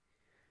away.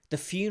 The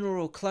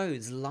funeral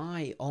clothes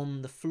lie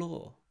on the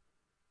floor.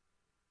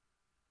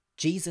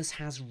 Jesus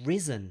has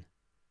risen.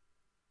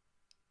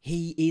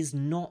 He is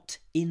not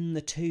in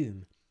the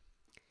tomb.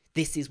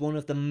 This is one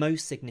of the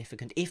most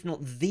significant, if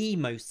not the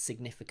most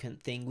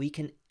significant thing we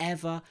can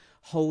ever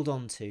hold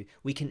on to,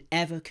 we can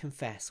ever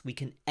confess, we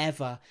can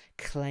ever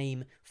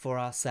claim for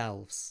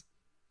ourselves.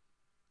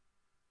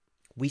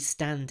 We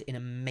stand in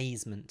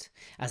amazement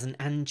as an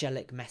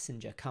angelic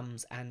messenger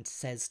comes and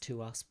says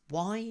to us,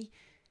 "Why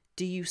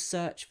do you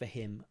search for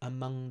him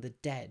among the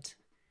dead?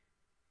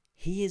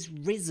 He is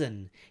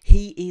risen.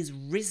 He is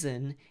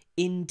risen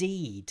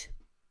indeed."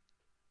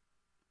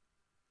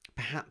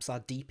 Perhaps our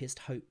deepest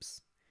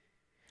hopes,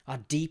 our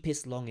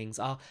deepest longings,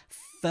 our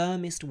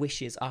firmest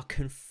wishes are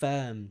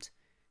confirmed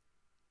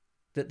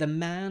that the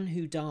man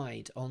who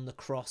died on the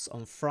cross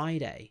on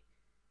Friday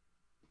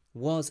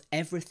was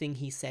everything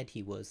he said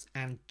he was,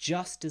 and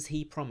just as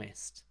he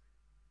promised,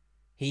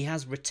 he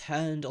has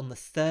returned on the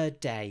third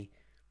day,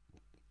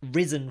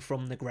 risen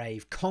from the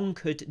grave,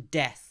 conquered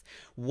death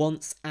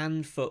once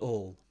and for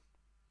all.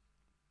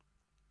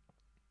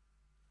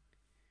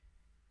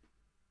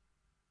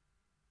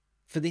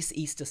 For this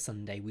Easter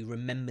Sunday, we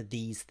remember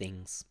these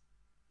things.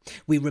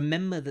 We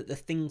remember that the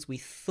things we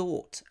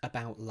thought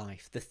about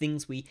life, the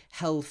things we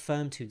held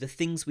firm to, the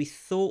things we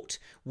thought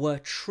were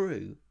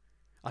true,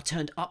 are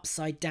turned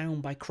upside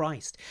down by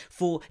Christ.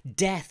 For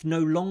death no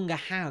longer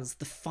has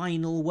the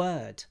final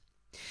word.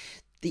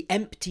 The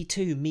empty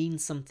tomb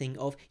means something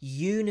of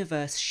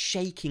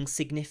universe-shaking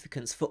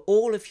significance for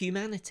all of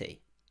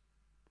humanity.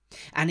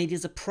 And it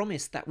is a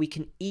promise that we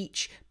can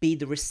each be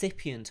the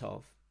recipient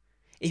of.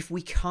 If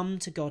we come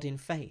to God in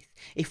faith,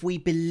 if we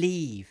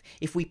believe,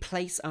 if we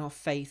place our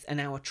faith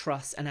and our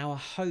trust and our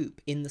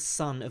hope in the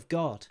Son of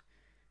God,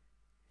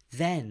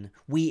 then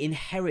we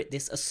inherit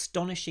this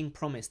astonishing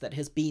promise that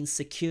has been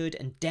secured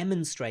and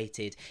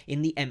demonstrated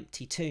in the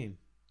empty tomb.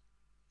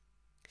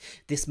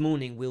 This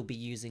morning we'll be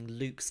using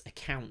Luke's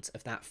account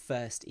of that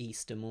first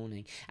Easter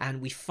morning, and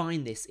we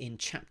find this in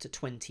chapter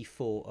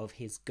 24 of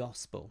his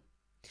Gospel.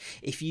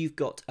 If you've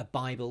got a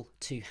Bible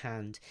to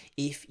hand,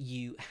 if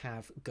you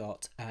have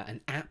got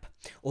an app,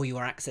 or you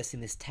are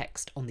accessing this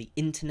text on the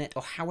internet,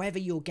 or however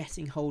you're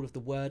getting hold of the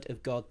Word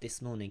of God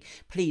this morning,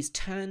 please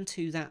turn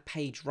to that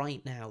page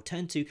right now.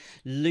 Turn to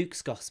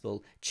Luke's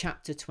Gospel,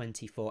 chapter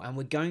 24, and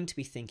we're going to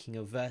be thinking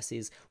of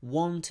verses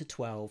 1 to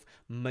 12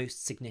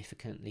 most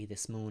significantly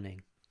this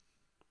morning.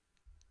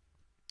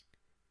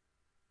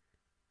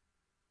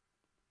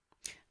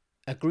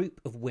 A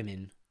group of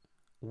women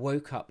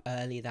woke up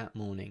early that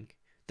morning,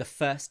 the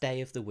first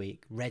day of the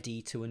week,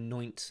 ready to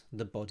anoint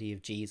the body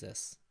of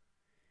Jesus.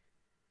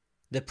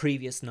 The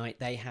previous night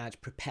they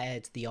had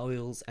prepared the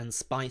oils and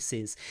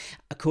spices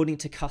according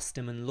to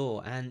custom and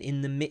law, and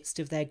in the midst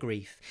of their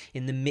grief,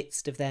 in the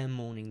midst of their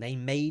mourning, they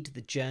made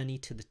the journey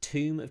to the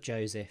tomb of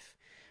Joseph,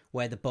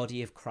 where the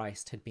body of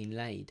Christ had been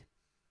laid.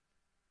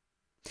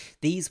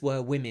 These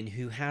were women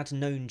who had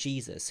known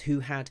Jesus, who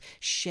had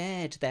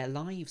shared their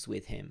lives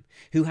with him,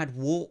 who had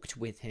walked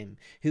with him,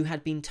 who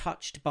had been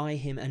touched by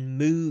him and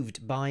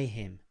moved by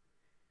him.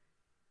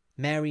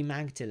 Mary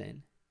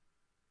Magdalene,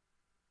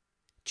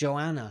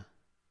 Joanna,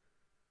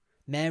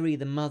 Mary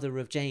the mother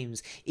of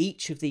James,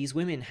 each of these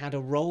women had a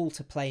role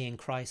to play in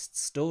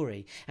Christ's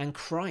story, and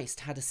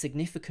Christ had a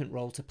significant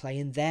role to play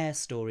in their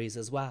stories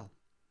as well.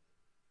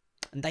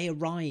 And they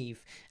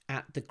arrive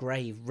at the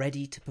grave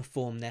ready to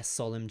perform their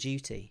solemn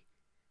duty.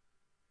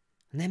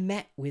 And they're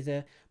met with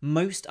a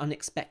most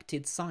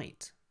unexpected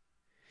sight.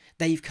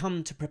 They've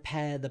come to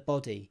prepare the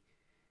body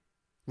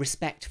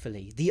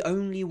respectfully, the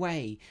only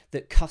way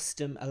that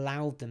custom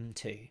allowed them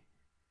to.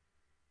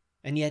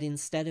 And yet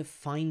instead of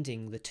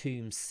finding the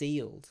tomb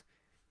sealed,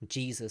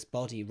 Jesus'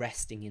 body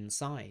resting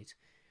inside,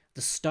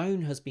 the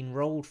stone has been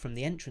rolled from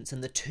the entrance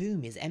and the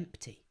tomb is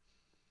empty.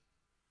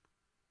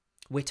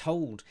 We're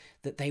told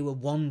that they were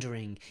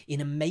wondering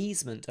in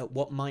amazement at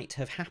what might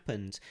have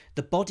happened.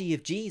 The body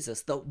of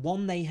Jesus, the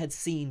one they had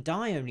seen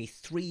die only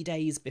 3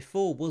 days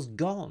before, was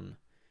gone.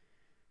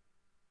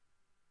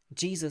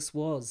 Jesus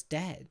was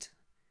dead.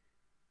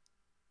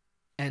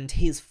 And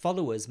his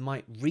followers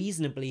might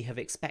reasonably have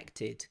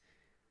expected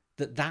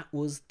that that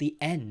was the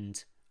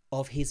end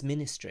of his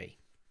ministry.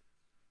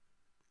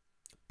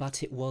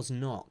 But it was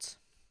not.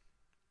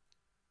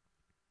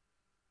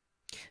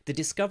 The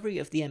discovery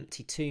of the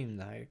empty tomb,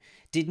 though,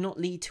 did not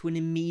lead to an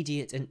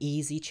immediate and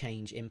easy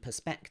change in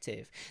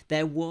perspective.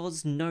 There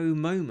was no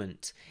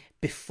moment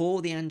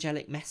before the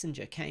angelic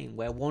messenger came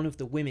where one of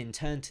the women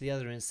turned to the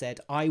other and said,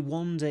 I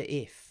wonder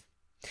if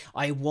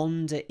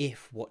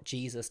what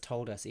Jesus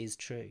told us is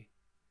true.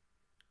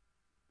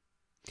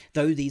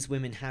 Though these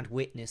women had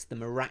witnessed the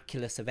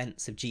miraculous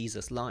events of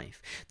Jesus'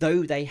 life,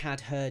 though they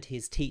had heard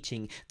his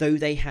teaching, though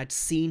they had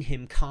seen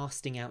him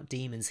casting out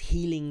demons,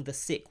 healing the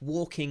sick,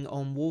 walking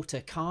on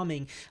water,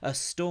 calming a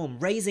storm,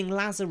 raising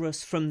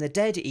Lazarus from the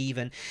dead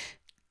even,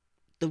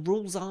 the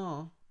rules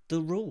are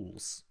the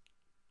rules.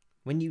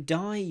 When you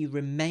die, you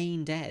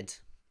remain dead.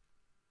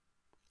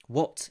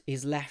 What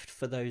is left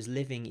for those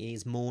living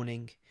is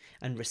mourning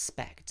and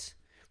respect,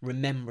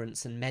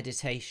 remembrance and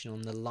meditation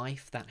on the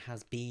life that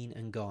has been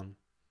and gone.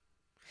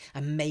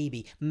 And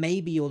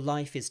maybe your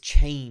life is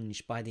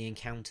changed by the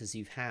encounters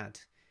you've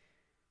had.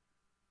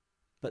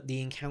 But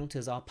the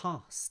encounters are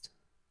past,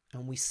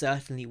 and we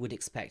certainly would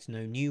expect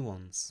no new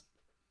ones.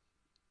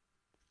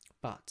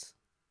 But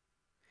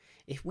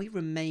if we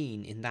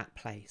remain in that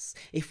place,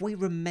 if we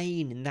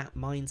remain in that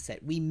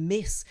mindset, we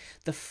miss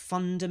the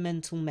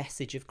fundamental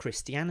message of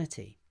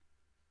Christianity.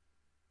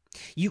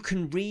 You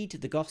can read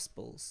the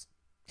Gospels,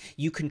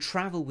 you can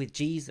travel with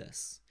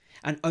Jesus,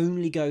 and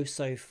only go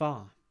so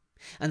far.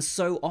 And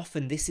so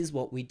often this is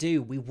what we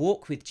do. We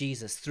walk with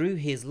Jesus through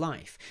his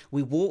life.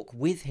 We walk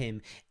with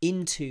him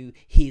into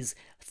his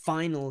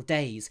final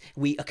days.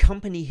 We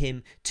accompany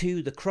him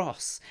to the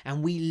cross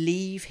and we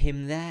leave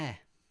him there.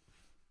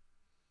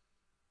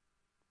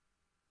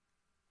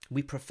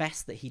 We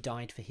profess that he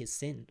died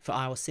for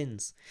our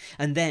sins.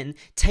 And then,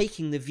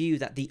 taking the view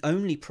that the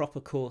only proper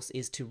course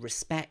is to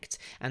respect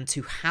and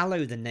to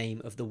hallow the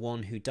name of the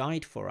one who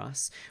died for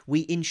us,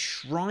 we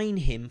enshrine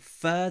him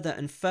further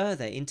and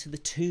further into the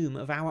tomb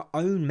of our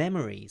own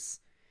memories.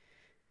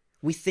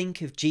 We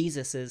think of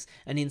Jesus as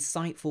an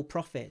insightful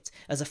prophet,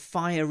 as a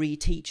fiery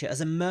teacher, as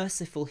a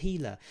merciful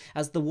healer,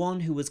 as the one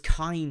who was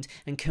kind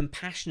and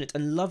compassionate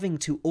and loving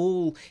to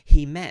all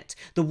he met,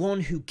 the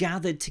one who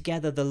gathered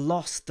together the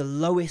lost, the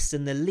lowest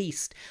and the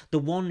least, the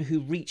one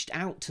who reached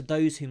out to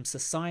those whom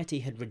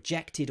society had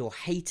rejected or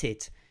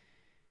hated.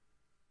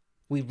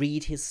 We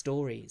read his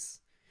stories.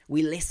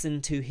 We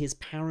listen to his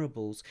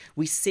parables.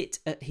 We sit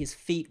at his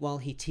feet while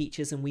he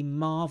teaches, and we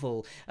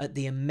marvel at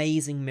the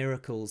amazing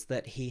miracles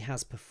that he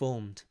has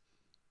performed.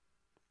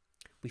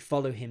 We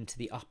follow him to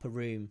the upper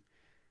room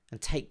and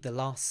take the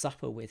Last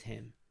Supper with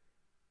him.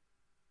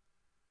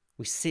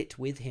 We sit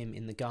with him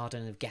in the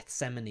Garden of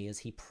Gethsemane as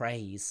he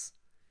prays.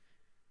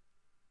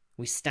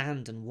 We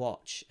stand and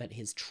watch at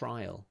his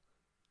trial.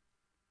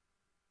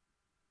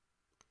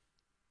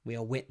 We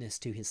are witness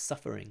to his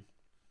suffering.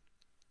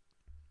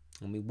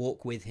 And we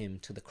walk with him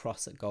to the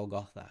cross at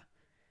Golgotha.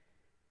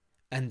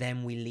 And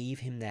then we leave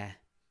him there,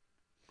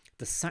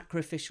 the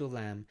sacrificial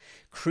lamb,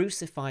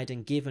 crucified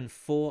and given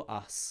for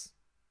us.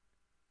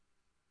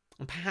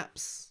 And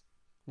perhaps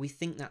we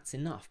think that's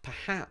enough.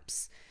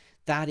 Perhaps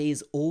that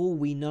is all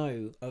we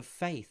know of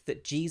faith,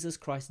 that Jesus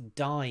Christ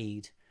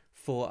died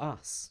for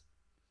us.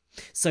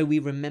 So we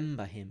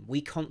remember him,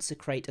 we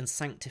consecrate and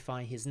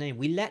sanctify his name,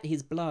 we let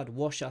his blood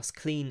wash us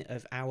clean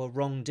of our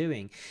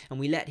wrongdoing, and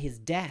we let his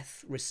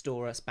death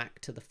restore us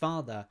back to the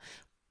Father.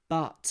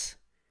 But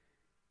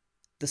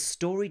the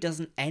story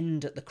doesn't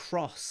end at the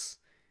cross.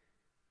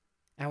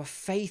 Our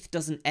faith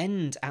doesn't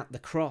end at the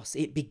cross,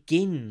 it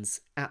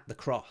begins at the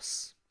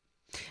cross.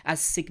 As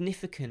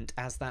significant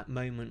as that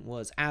moment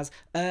was, as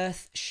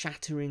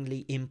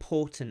earth-shatteringly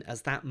important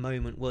as that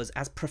moment was,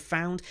 as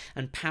profound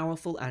and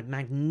powerful and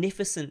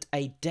magnificent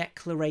a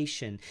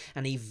declaration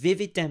and a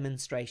vivid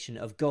demonstration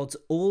of God's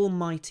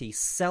almighty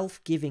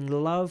self-giving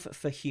love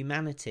for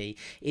humanity,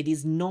 it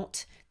is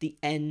not the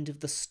end of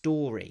the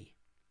story,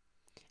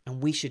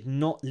 and we should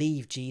not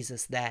leave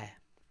Jesus there.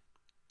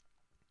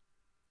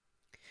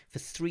 For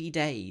 3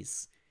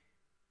 days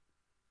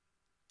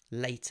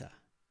later,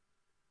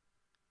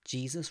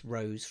 Jesus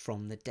rose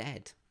from the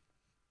dead.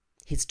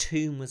 His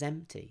tomb was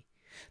empty.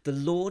 The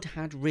Lord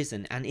had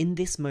risen, and in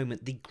this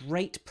moment the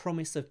great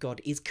promise of God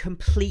is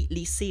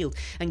completely sealed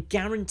and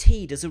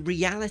guaranteed as a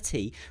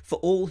reality for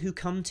all who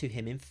come to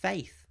him in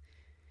faith.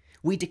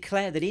 We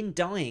declare that in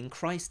dying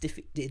Christ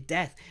defeated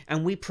death,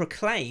 and we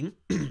proclaim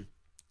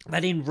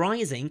that in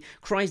rising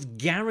Christ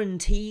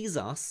guarantees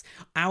us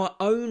our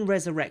own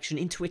resurrection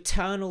into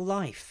eternal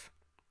life.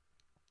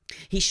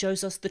 He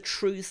shows us the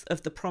truth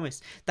of the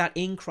promise that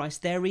in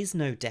Christ there is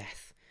no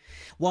death.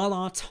 While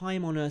our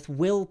time on earth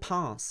will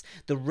pass,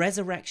 the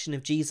resurrection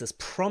of Jesus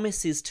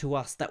promises to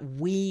us that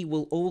we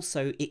will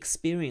also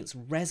experience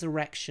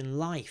resurrection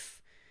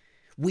life.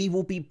 We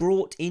will be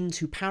brought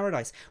into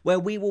paradise, where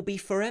we will be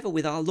forever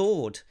with our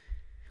Lord.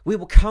 We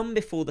will come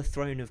before the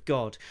throne of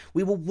God.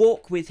 We will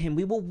walk with him.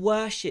 We will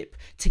worship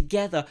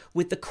together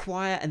with the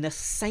choir and the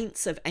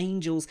saints of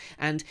angels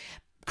and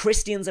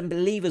Christians and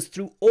believers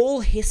through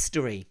all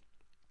history.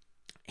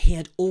 He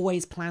had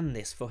always planned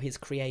this for his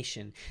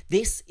creation.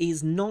 This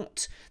is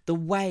not the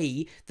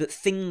way that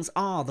things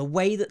are. The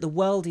way that the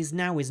world is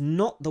now is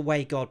not the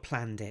way God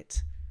planned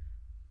it.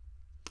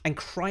 And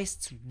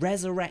Christ's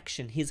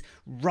resurrection, his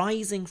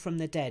rising from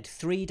the dead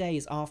 3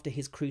 days after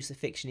his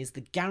crucifixion, is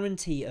the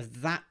guarantee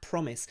of that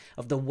promise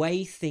of the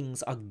way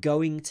things are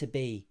going to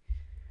be.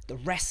 The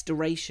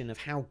restoration of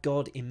how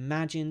God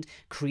imagined,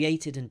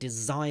 created and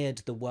desired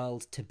the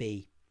world to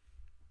be.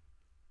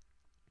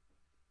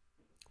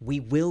 We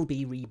will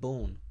be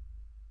reborn,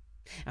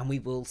 and we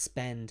will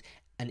spend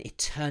an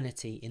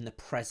eternity in the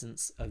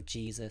presence of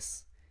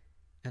Jesus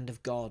and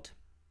of God.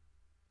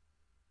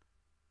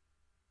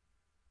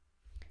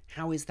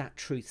 How is that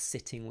truth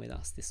sitting with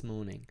us this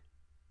morning?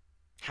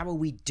 How are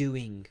we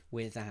doing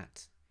with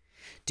that?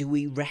 Do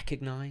we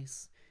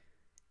recognize?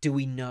 Do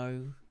we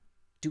know?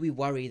 Do we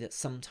worry that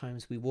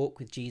sometimes we walk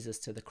with Jesus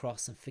to the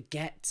cross and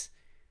forget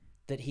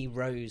that he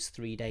rose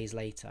 3 days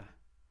later?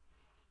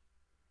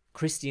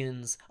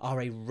 Christians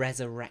are a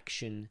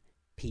resurrection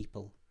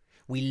people.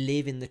 We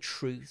live in the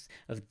truth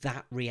of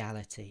that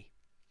reality,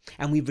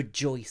 and we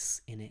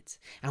rejoice in it,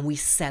 and we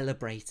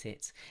celebrate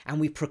it, and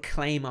we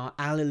proclaim our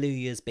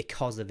alleluias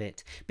because of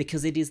it,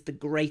 because it is the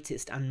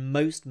greatest and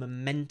most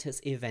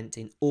momentous event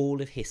in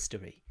all of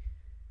history,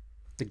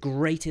 the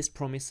greatest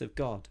promise of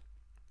God.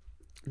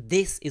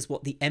 This is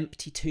what the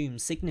empty tomb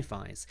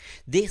signifies.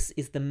 This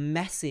is the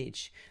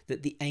message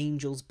that the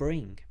angels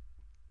bring.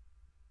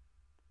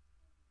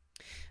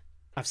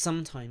 I've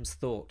sometimes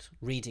thought,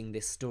 reading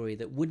this story,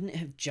 that wouldn't it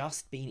have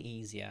just been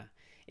easier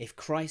if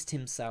Christ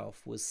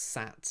himself was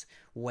sat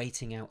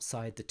waiting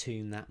outside the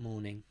tomb that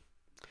morning,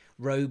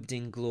 robed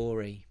in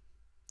glory,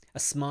 a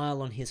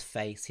smile on his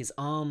face, his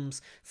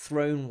arms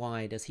thrown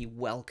wide as he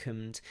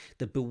welcomed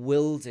the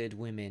bewildered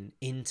women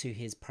into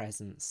his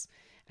presence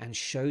and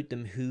showed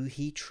them who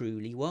he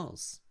truly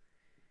was.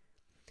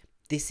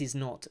 This is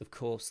not, of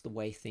course, the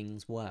way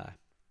things were.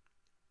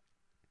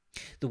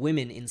 The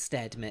women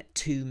instead met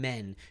two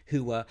men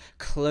who were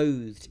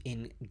clothed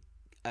in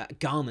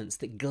garments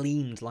that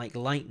gleamed like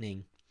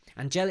lightning,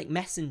 angelic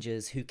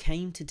messengers who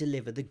came to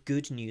deliver the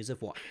good news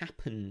of what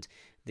happened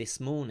this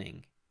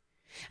morning.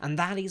 And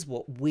that is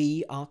what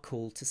we are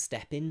called to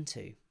step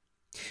into.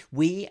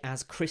 We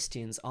as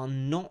Christians are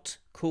not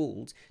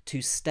called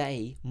to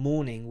stay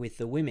mourning with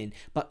the women,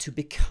 but to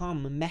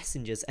become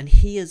messengers. And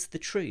here's the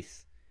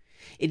truth.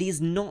 It is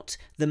not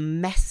the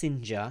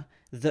messenger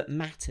that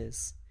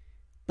matters,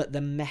 but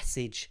the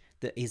message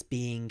that is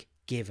being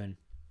given.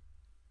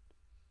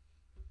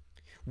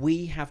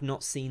 We have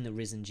not seen the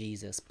risen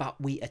Jesus,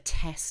 but we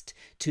attest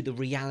to the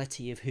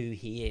reality of who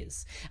he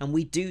is. And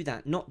we do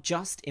that not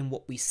just in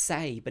what we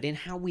say, but in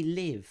how we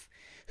live,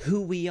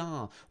 who we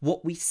are,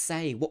 what we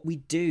say, what we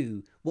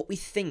do, what we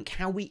think,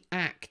 how we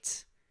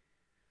act.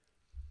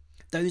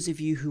 Those of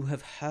you who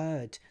have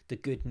heard the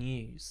good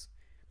news,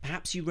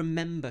 perhaps you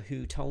remember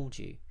who told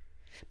you.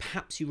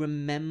 Perhaps you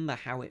remember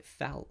how it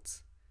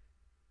felt.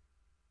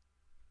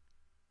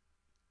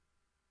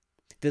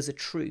 There's a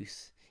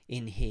truth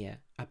in here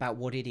about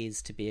what it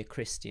is to be a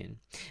Christian,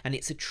 and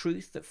it's a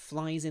truth that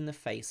flies in the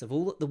face of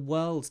all that the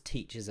world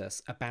teaches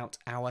us about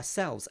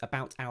ourselves,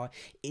 about our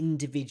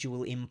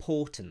individual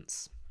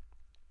importance.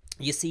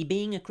 You see,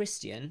 being a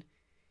Christian,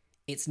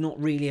 it's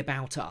not really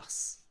about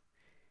us.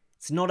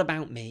 It's not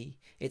about me.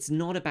 It's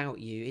not about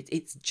you.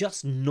 It's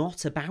just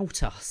not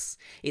about us.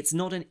 It's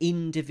not an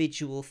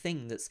individual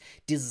thing that's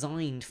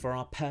designed for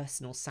our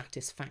personal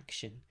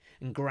satisfaction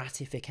and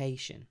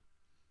gratification.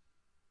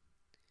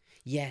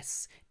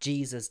 Yes,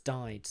 Jesus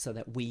died so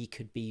that we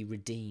could be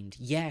redeemed.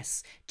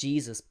 Yes,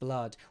 Jesus'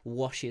 blood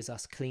washes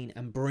us clean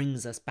and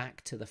brings us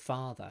back to the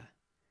Father.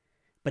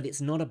 But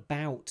it's not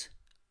about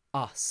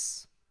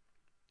us.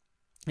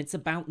 It's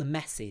about the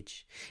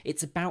message.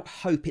 It's about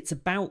hope. It's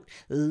about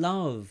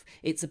love.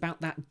 It's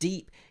about that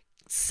deep,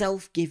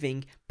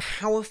 self-giving,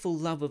 powerful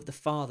love of the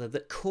Father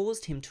that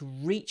caused him to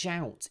reach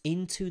out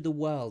into the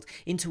world,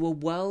 into a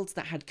world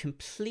that had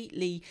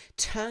completely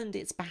turned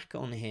its back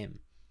on him.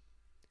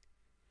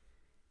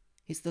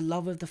 It's the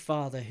love of the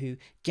Father who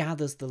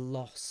gathers the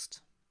lost.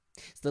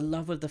 It's the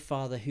love of the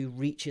Father who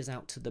reaches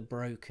out to the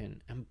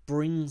broken and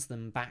brings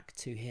them back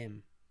to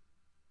him.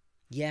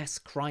 Yes,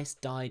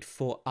 Christ died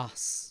for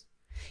us.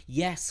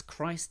 Yes,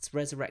 Christ's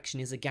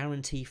resurrection is a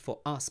guarantee for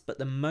us, but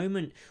the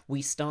moment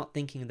we start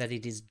thinking that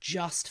it is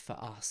just for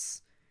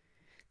us,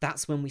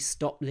 that's when we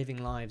stop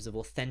living lives of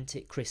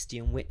authentic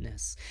Christian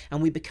witness, and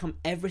we become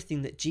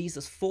everything that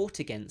Jesus fought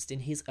against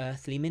in his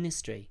earthly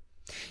ministry.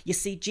 You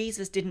see,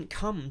 Jesus didn't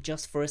come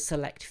just for a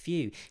select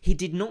few. He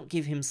did not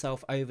give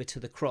himself over to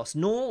the cross,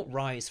 nor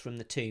rise from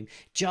the tomb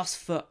just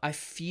for a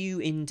few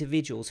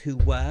individuals who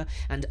were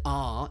and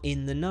are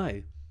in the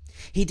know.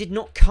 He did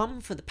not come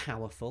for the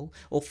powerful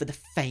or for the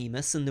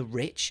famous and the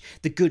rich,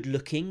 the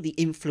good-looking, the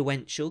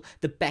influential,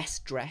 the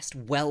best-dressed,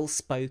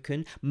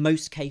 well-spoken,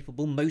 most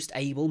capable, most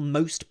able,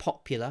 most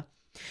popular.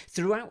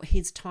 Throughout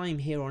his time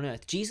here on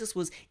earth, Jesus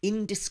was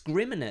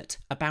indiscriminate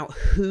about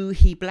who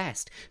he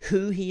blessed,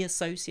 who he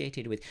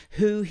associated with,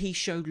 who he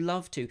showed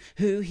love to,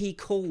 who he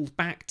called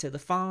back to the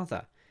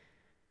Father.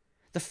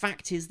 The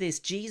fact is this: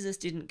 Jesus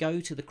didn't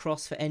go to the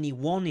cross for any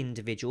one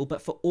individual,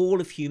 but for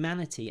all of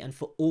humanity and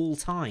for all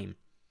time.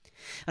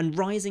 And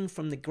rising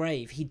from the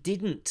grave, he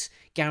didn't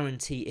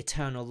guarantee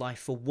eternal life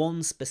for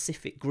one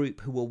specific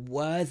group who were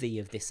worthy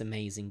of this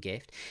amazing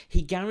gift.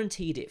 He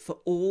guaranteed it for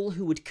all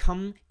who would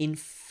come in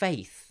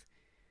faith,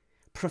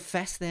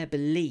 profess their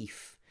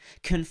belief,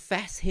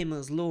 confess him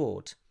as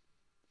Lord,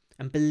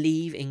 and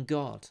believe in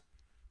God.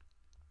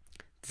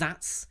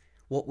 That's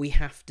what we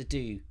have to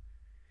do.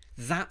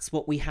 That's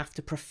what we have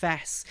to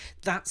profess.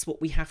 That's what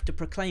we have to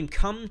proclaim.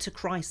 Come to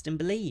Christ and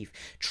believe.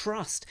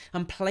 Trust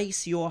and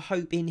place your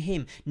hope in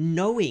him,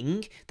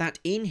 knowing that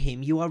in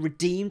him you are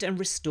redeemed and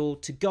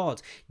restored to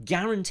God,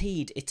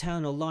 guaranteed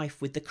eternal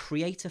life with the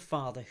Creator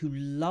Father who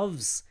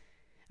loves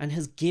and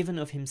has given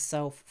of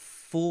himself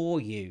for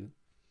you.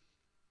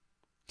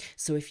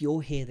 So if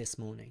you're here this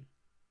morning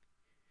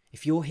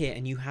If you're here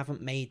and you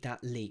haven't made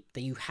that leap,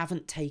 that you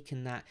haven't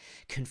taken that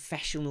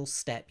confessional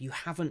step, you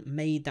haven't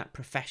made that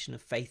profession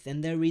of faith,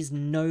 then there is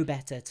no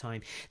better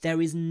time.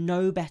 There is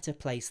no better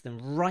place than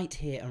right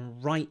here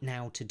and right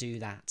now to do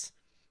that.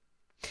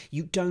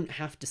 You don't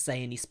have to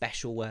say any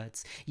special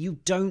words. You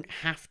don't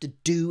have to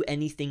do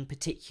anything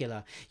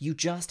particular. You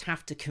just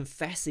have to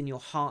confess in your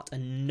heart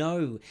and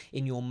know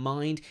in your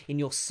mind, in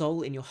your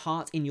soul, in your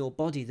heart, in your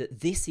body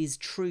that this is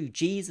true.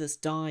 Jesus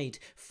died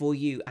for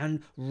you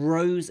and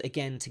rose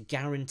again to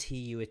guarantee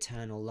you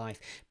eternal life,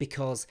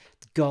 because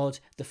God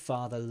the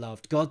Father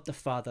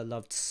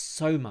loved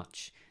so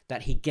much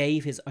that he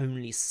gave his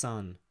only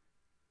Son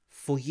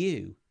for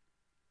you.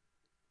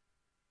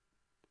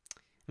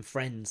 And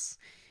friends,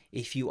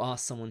 if you are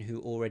someone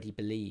who already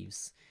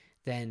believes,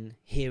 then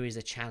here is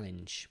a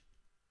challenge.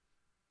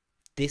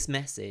 This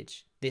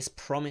message, this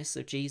promise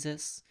of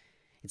Jesus,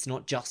 it's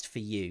not just for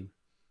you.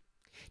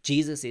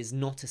 Jesus is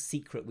not a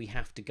secret we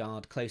have to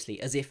guard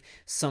closely, as if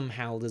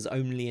somehow there's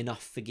only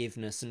enough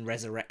forgiveness and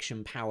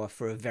resurrection power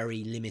for a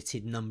very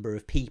limited number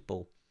of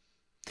people.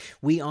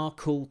 We are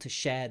called to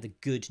share the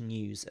good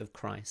news of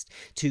Christ,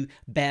 to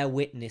bear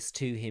witness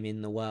to him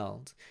in the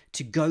world,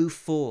 to go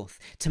forth,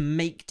 to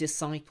make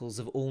disciples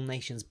of all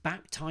nations,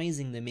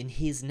 baptizing them in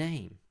his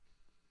name.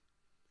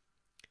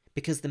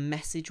 Because the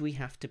message we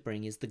have to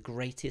bring is the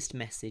greatest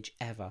message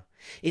ever.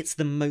 It's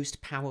the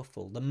most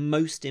powerful, the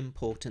most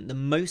important, the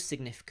most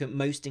significant,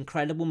 most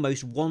incredible,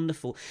 most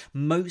wonderful,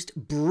 most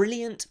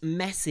brilliant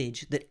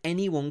message that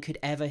anyone could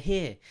ever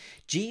hear.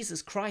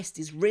 Jesus Christ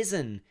is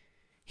risen.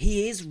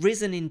 He is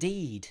risen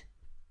indeed.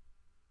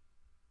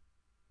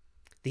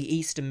 The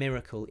Easter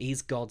miracle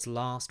is God's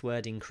last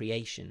word in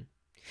creation.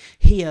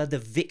 Here, the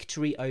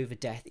victory over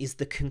death is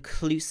the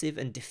conclusive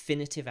and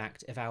definitive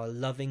act of our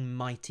loving,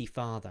 mighty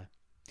Father.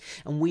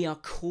 And we are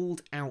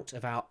called out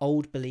of our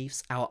old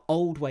beliefs, our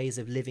old ways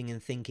of living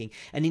and thinking,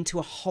 and into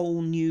a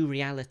whole new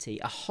reality,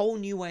 a whole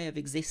new way of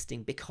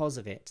existing because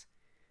of it.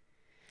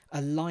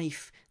 A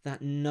life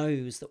that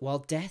knows that while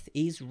death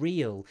is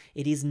real,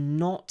 it is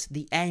not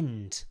the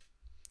end.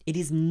 It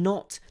is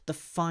not the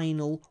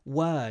final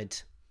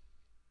word.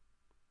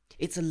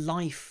 It's a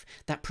life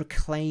that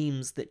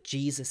proclaims that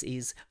Jesus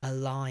is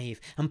alive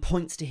and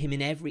points to him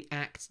in every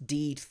act,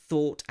 deed,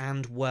 thought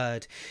and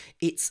word.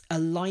 It's a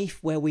life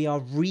where we are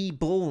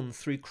reborn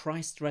through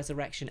Christ's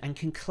resurrection and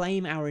can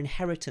claim our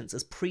inheritance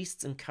as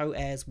priests and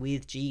co-heirs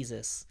with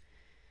Jesus.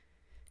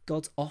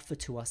 God's offer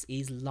to us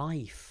is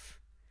life.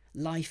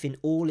 Life in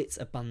all its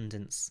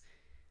abundance.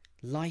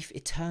 Life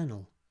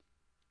eternal.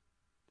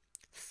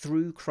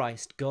 Through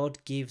Christ, God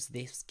gives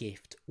this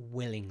gift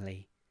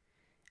willingly.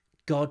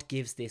 God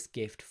gives this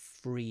gift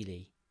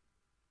freely.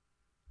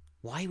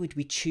 Why would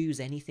we choose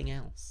anything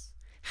else?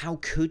 How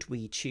could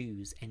we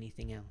choose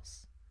anything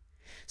else?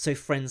 So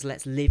friends,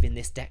 let's live in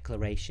this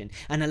declaration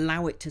and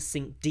allow it to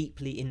sink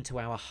deeply into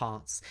our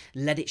hearts.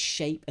 Let it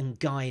shape and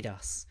guide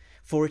us.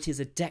 For it is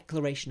a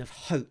declaration of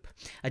hope,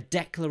 a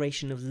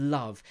declaration of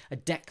love, a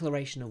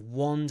declaration of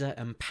wonder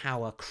and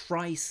power.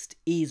 Christ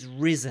is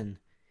risen.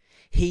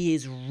 He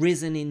is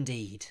risen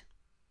indeed.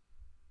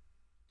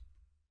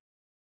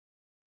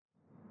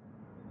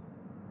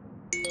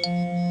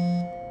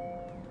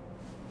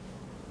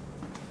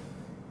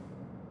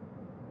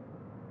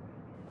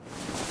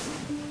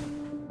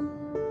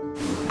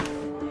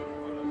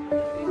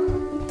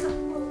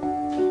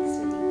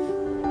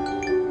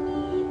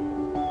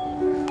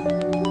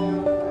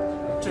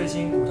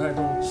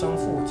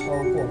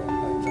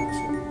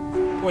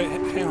 Wait,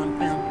 hang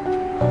on.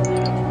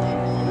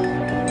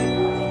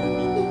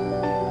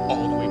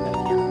 All the way back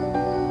here.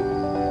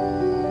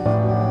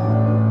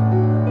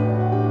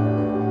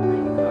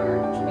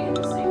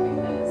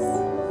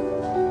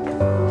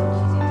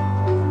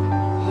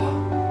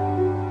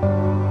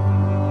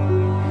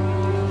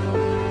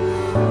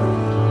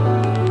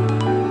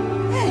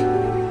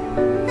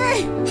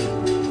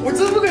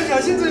 My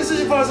car should be interesting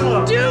because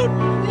Dude,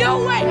 no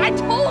way! I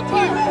told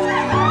you!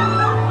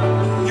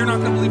 You're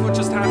not gonna believe what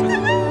just happened.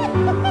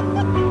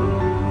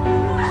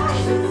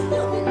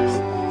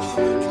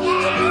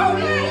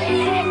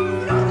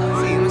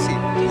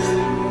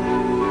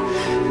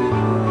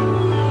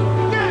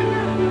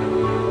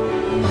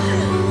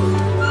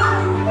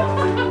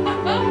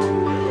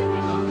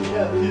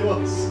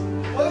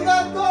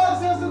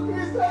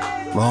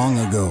 Long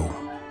ago,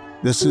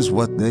 this is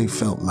what they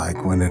felt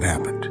like when it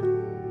happened.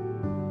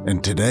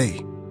 And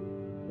today,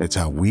 it's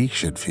how we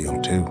should feel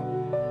too.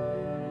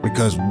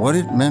 Because what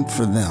it meant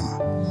for them,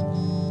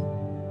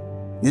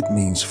 it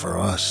means for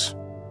us.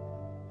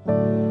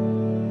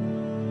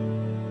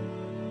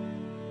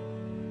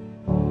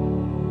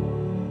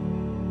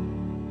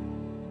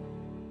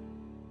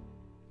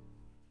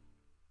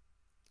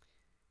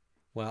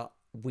 Well,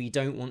 we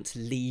don't want to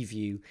leave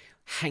you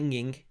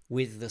hanging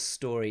with the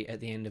story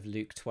at the end of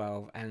Luke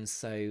 12, and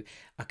so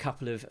a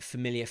couple of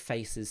familiar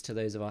faces to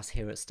those of us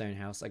here at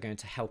Stonehouse are going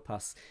to help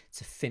us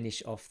to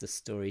finish off the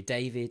story.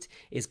 David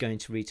is going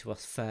to read to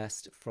us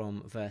first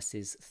from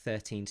verses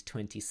 13 to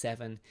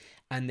 27,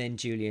 and then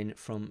Julian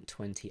from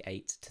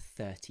 28 to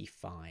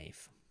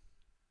 35.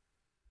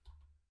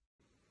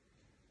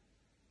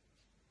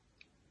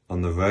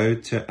 on the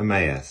road to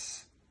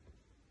Emmaus.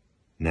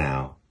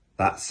 Now,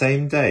 that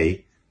same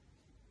day,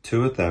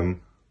 2 of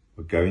them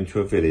were going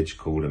to a village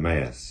called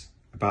Emmaus,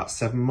 about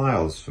 7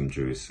 miles from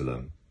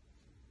Jerusalem.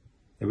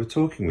 They were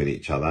talking with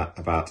each other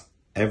about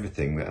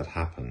everything that had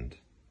happened.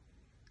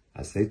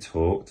 As they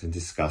talked and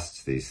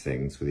discussed these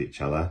things with each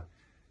other,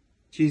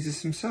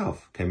 Jesus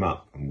himself came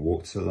up and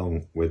walked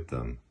along with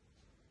them,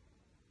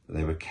 but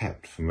they were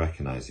kept from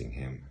recognizing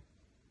him.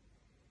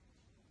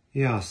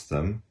 He asked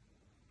them,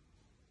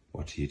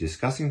 "What are you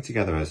discussing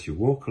together as you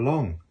walk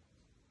along?"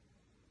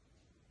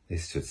 They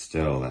stood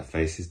still, their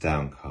faces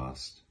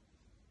downcast.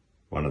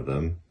 One of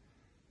them,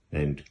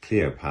 named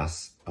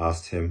Cleopas,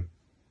 asked him,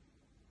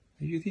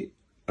 "Are you the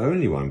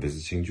only one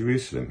visiting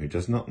Jerusalem who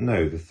does not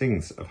know the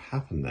things that have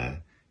happened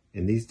there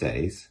in these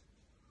days?"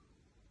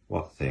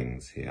 "What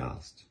things?" he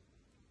asked.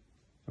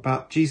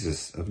 "About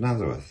Jesus of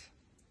Nazareth."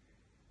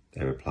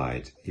 They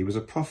replied, "He was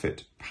a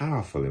prophet,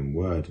 powerful in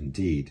word and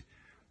deed,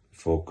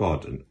 before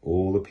God and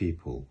all the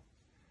people.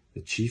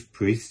 The chief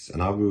priests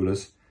and our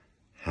rulers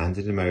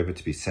handed him over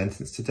to be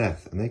sentenced to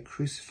death, and they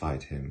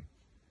crucified him.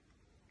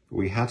 But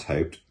we had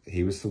hoped that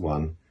he was the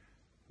one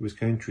who was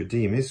going to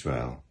redeem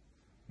Israel.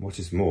 What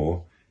is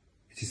more,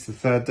 it is the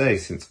 3rd day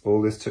since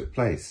all this took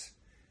place.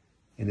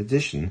 In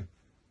addition,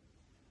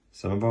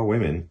 some of our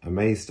women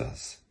amazed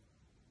us.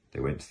 They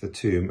went to the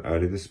tomb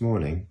early this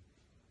morning,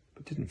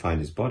 but didn't find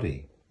his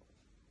body.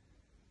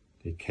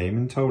 They came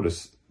and told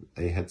us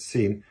they had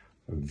seen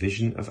a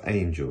vision of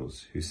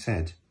angels who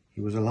said he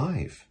was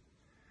alive.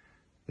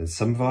 Then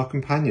some of our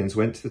companions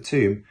went to the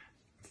tomb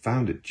and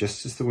found it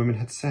just as the women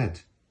had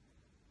said,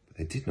 but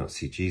they did not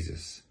see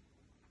Jesus."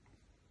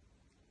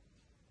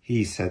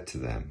 He said to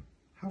them,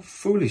 "How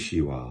foolish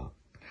you are,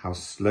 and how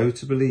slow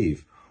to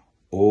believe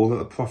all that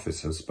the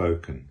prophets have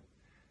spoken.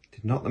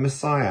 Did not the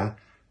Messiah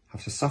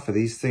have to suffer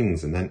these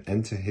things and then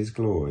enter his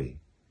glory?"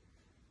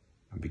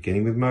 And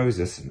beginning with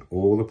Moses and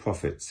all the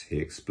prophets, he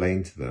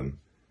explained to them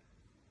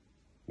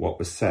what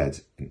was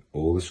said in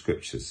all the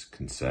scriptures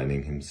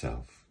concerning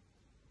himself.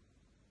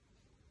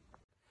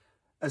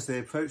 As they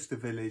approached the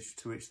village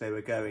to which they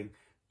were going,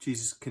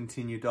 Jesus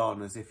continued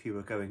on as if he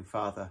were going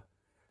farther.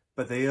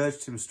 But they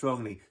urged him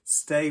strongly,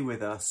 "Stay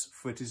with us,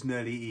 for it is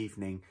nearly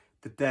evening.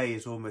 The day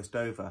is almost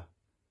over."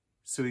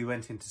 So he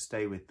went in to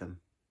stay with them.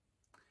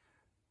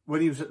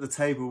 When he was at the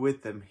table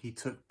with them, he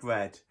took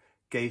bread,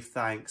 gave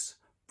thanks,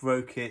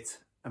 broke it,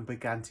 and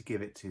began to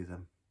give it to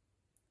them.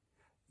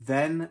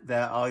 Then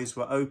their eyes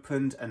were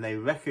opened and they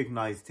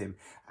recognized him,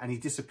 and he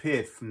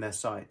disappeared from their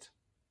sight.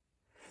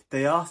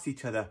 They asked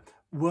each other,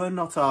 "Were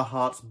not our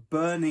hearts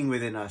burning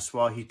within us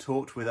while he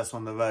talked with us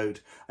on the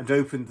road and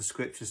opened the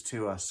scriptures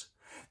to us?"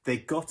 They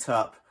got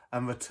up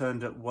and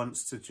returned at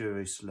once to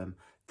Jerusalem.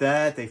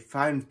 There they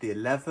found the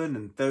 11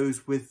 and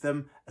those with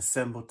them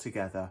assembled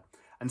together,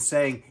 and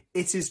saying,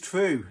 "It is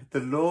true, the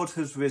Lord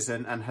has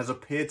risen and has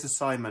appeared to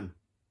Simon."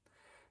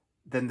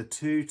 Then the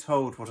 2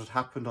 told what had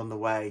happened on the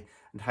way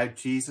and how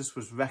Jesus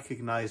was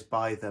recognized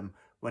by them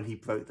when he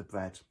broke the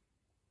bread.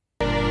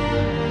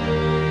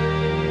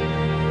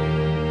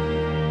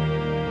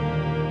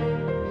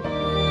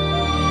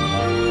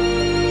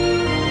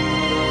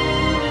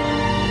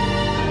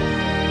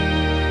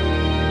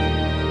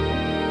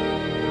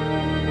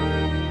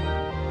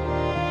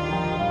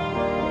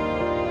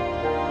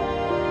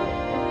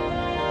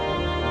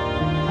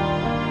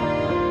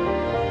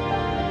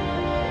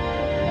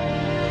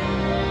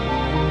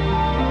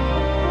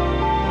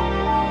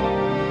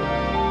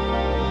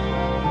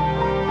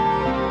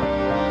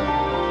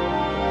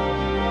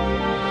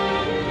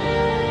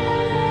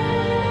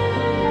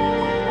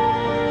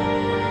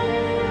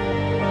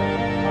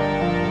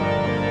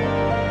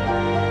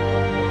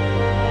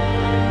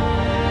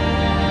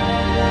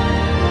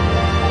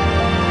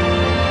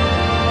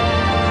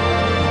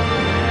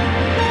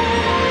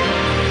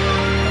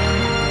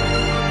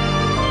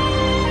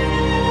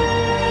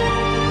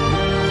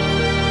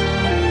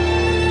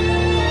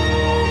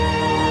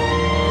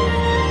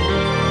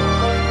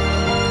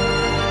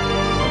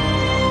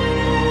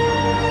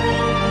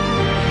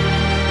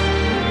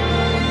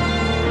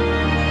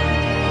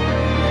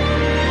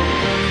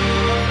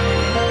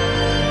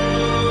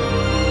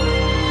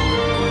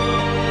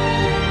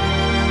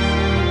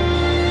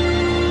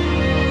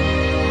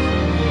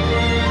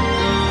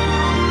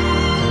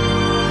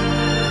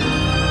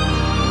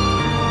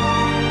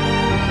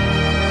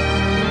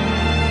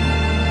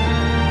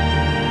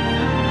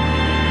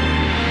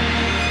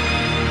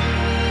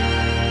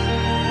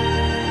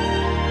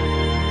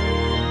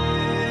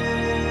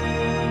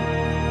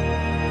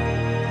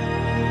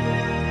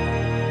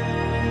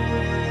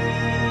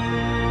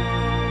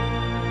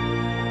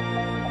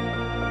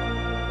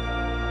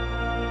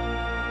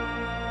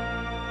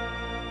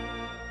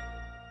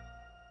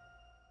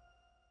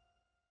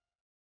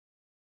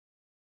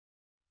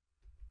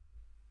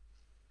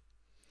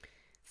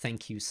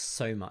 Thank you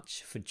so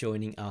much for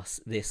joining us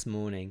this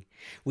morning.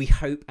 We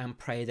hope and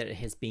pray that it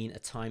has been a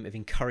time of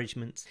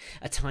encouragement,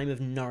 a time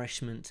of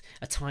nourishment,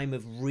 a time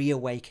of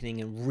reawakening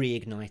and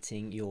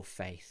reigniting your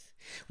faith.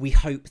 We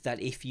hope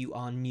that if you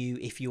are new,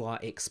 if you are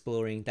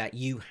exploring, that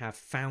you have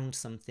found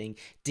something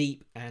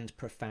deep and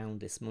profound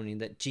this morning,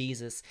 that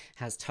Jesus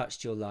has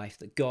touched your life,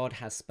 that God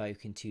has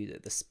spoken to you,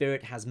 that the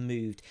Spirit has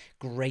moved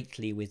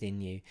greatly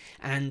within you.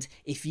 And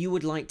if you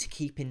would like to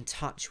keep in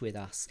touch with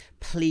us,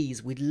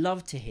 please, we'd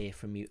love to hear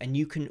from you. And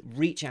you can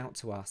reach out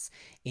to us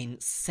in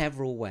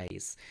several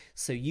ways.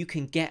 So you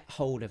can get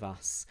hold of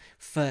us,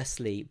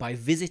 firstly, by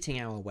visiting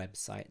our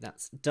website.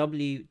 That's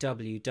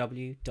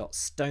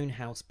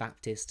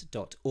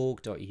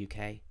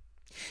www.stonehousebaptist.org.uk.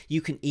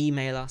 You can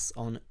email us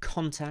on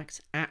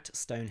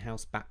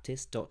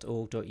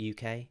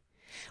contact@stonehousebaptist.org.uk,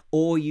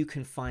 or you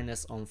can find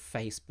us on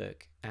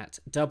Facebook at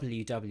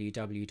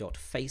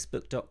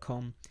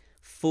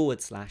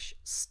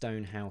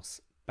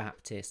www.facebook.com/Stonehouse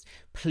Baptist.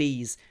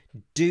 Please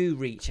do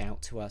reach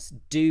out to us.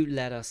 Do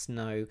let us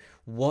know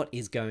what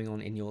is going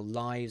on in your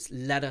lives.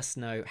 Let us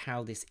know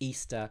how this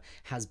Easter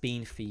has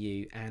been for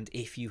you. And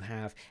if you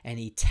have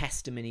any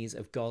testimonies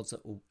of God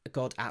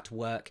at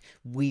work,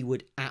 we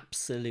would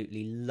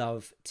absolutely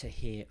love to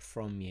hear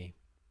from you.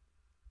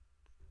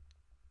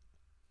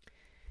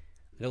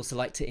 I'd also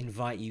like to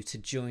invite you to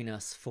join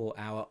us for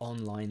our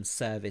online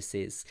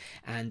services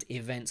and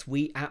events.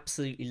 We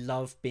absolutely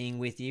love being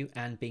with you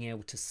and being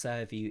able to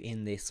serve you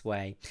in this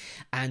way.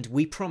 And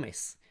we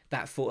promise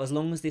that for as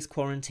long as this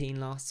quarantine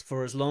lasts,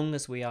 for as long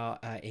as we are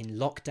in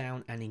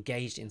lockdown and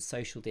engaged in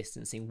social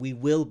distancing, we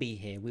will be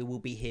here. We will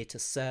be here to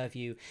serve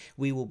you.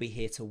 We will be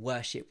here to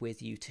worship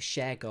with you, to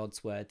share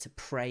God's word, to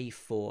pray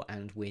for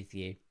and with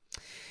you.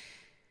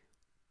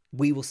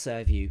 We will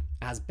serve you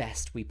as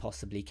best we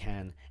possibly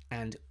can,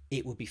 and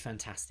it would be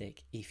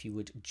fantastic if you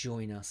would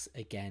join us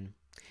again.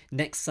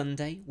 Next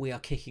Sunday, we are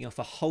kicking off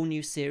a whole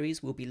new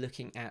series. We'll be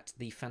looking at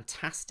the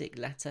fantastic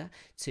letter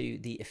to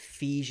the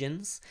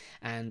Ephesians,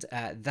 and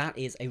that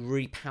is a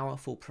really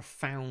powerful,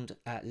 profound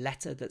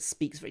letter that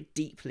speaks very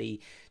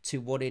deeply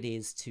to what it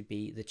is to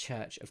be the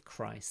Church of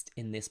Christ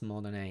in this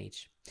modern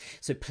age.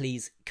 So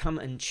please come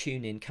and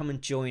tune in, come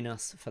and join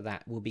us for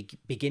that. We'll be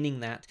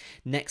beginning that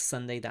next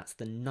Sunday. That's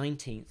the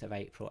 19th of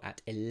April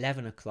at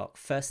 11 o'clock,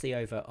 firstly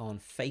over on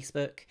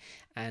Facebook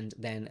and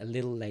then a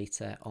little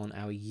later on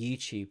our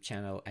YouTube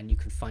channel. And you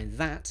can find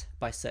that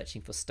by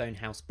searching for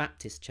Stonehouse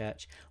Baptist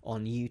Church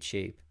on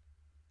YouTube.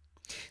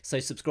 So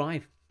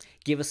subscribe,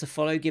 give us a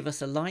follow, give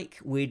us a like.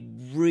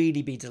 We'd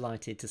really be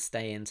delighted to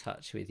stay in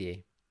touch with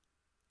you.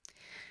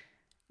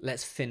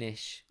 Let's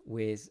finish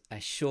with a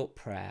short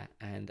prayer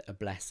and a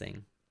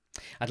blessing.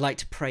 I'd like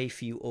to pray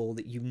for you all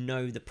that you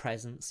know the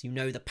presence, you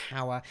know the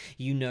power,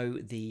 you know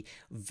the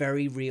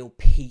very real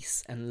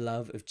peace and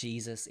love of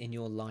Jesus in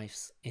your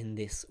lives in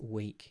this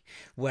week.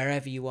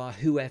 Wherever you are,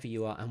 whoever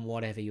you are, and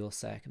whatever your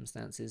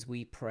circumstances,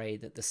 we pray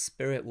that the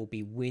Spirit will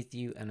be with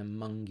you and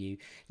among you,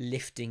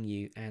 lifting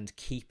you and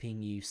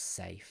keeping you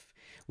safe.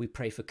 We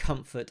pray for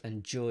comfort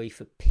and joy,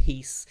 for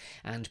peace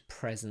and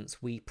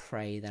presence. We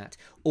pray that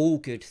all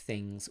good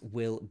things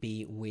will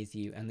be with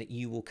you and that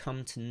you will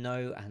come to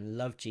know and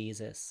love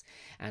Jesus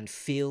and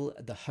feel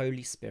the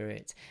Holy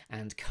Spirit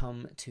and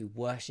come to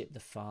worship the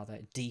Father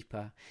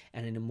deeper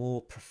and in a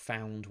more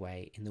profound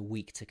way in the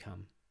week to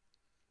come.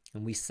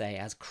 And we say,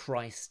 as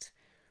Christ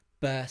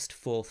burst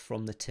forth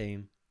from the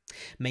tomb,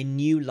 may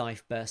new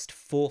life burst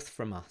forth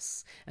from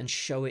us and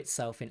show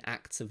itself in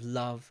acts of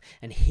love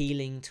and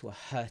healing to a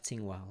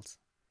hurting world.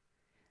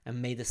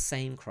 And may the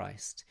same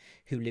Christ,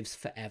 who lives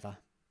forever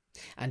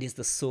and is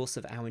the source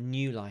of our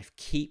new life,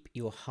 keep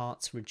your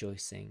hearts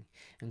rejoicing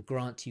and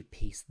grant you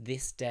peace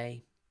this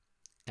day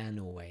and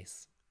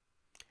always.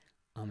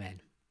 Amen.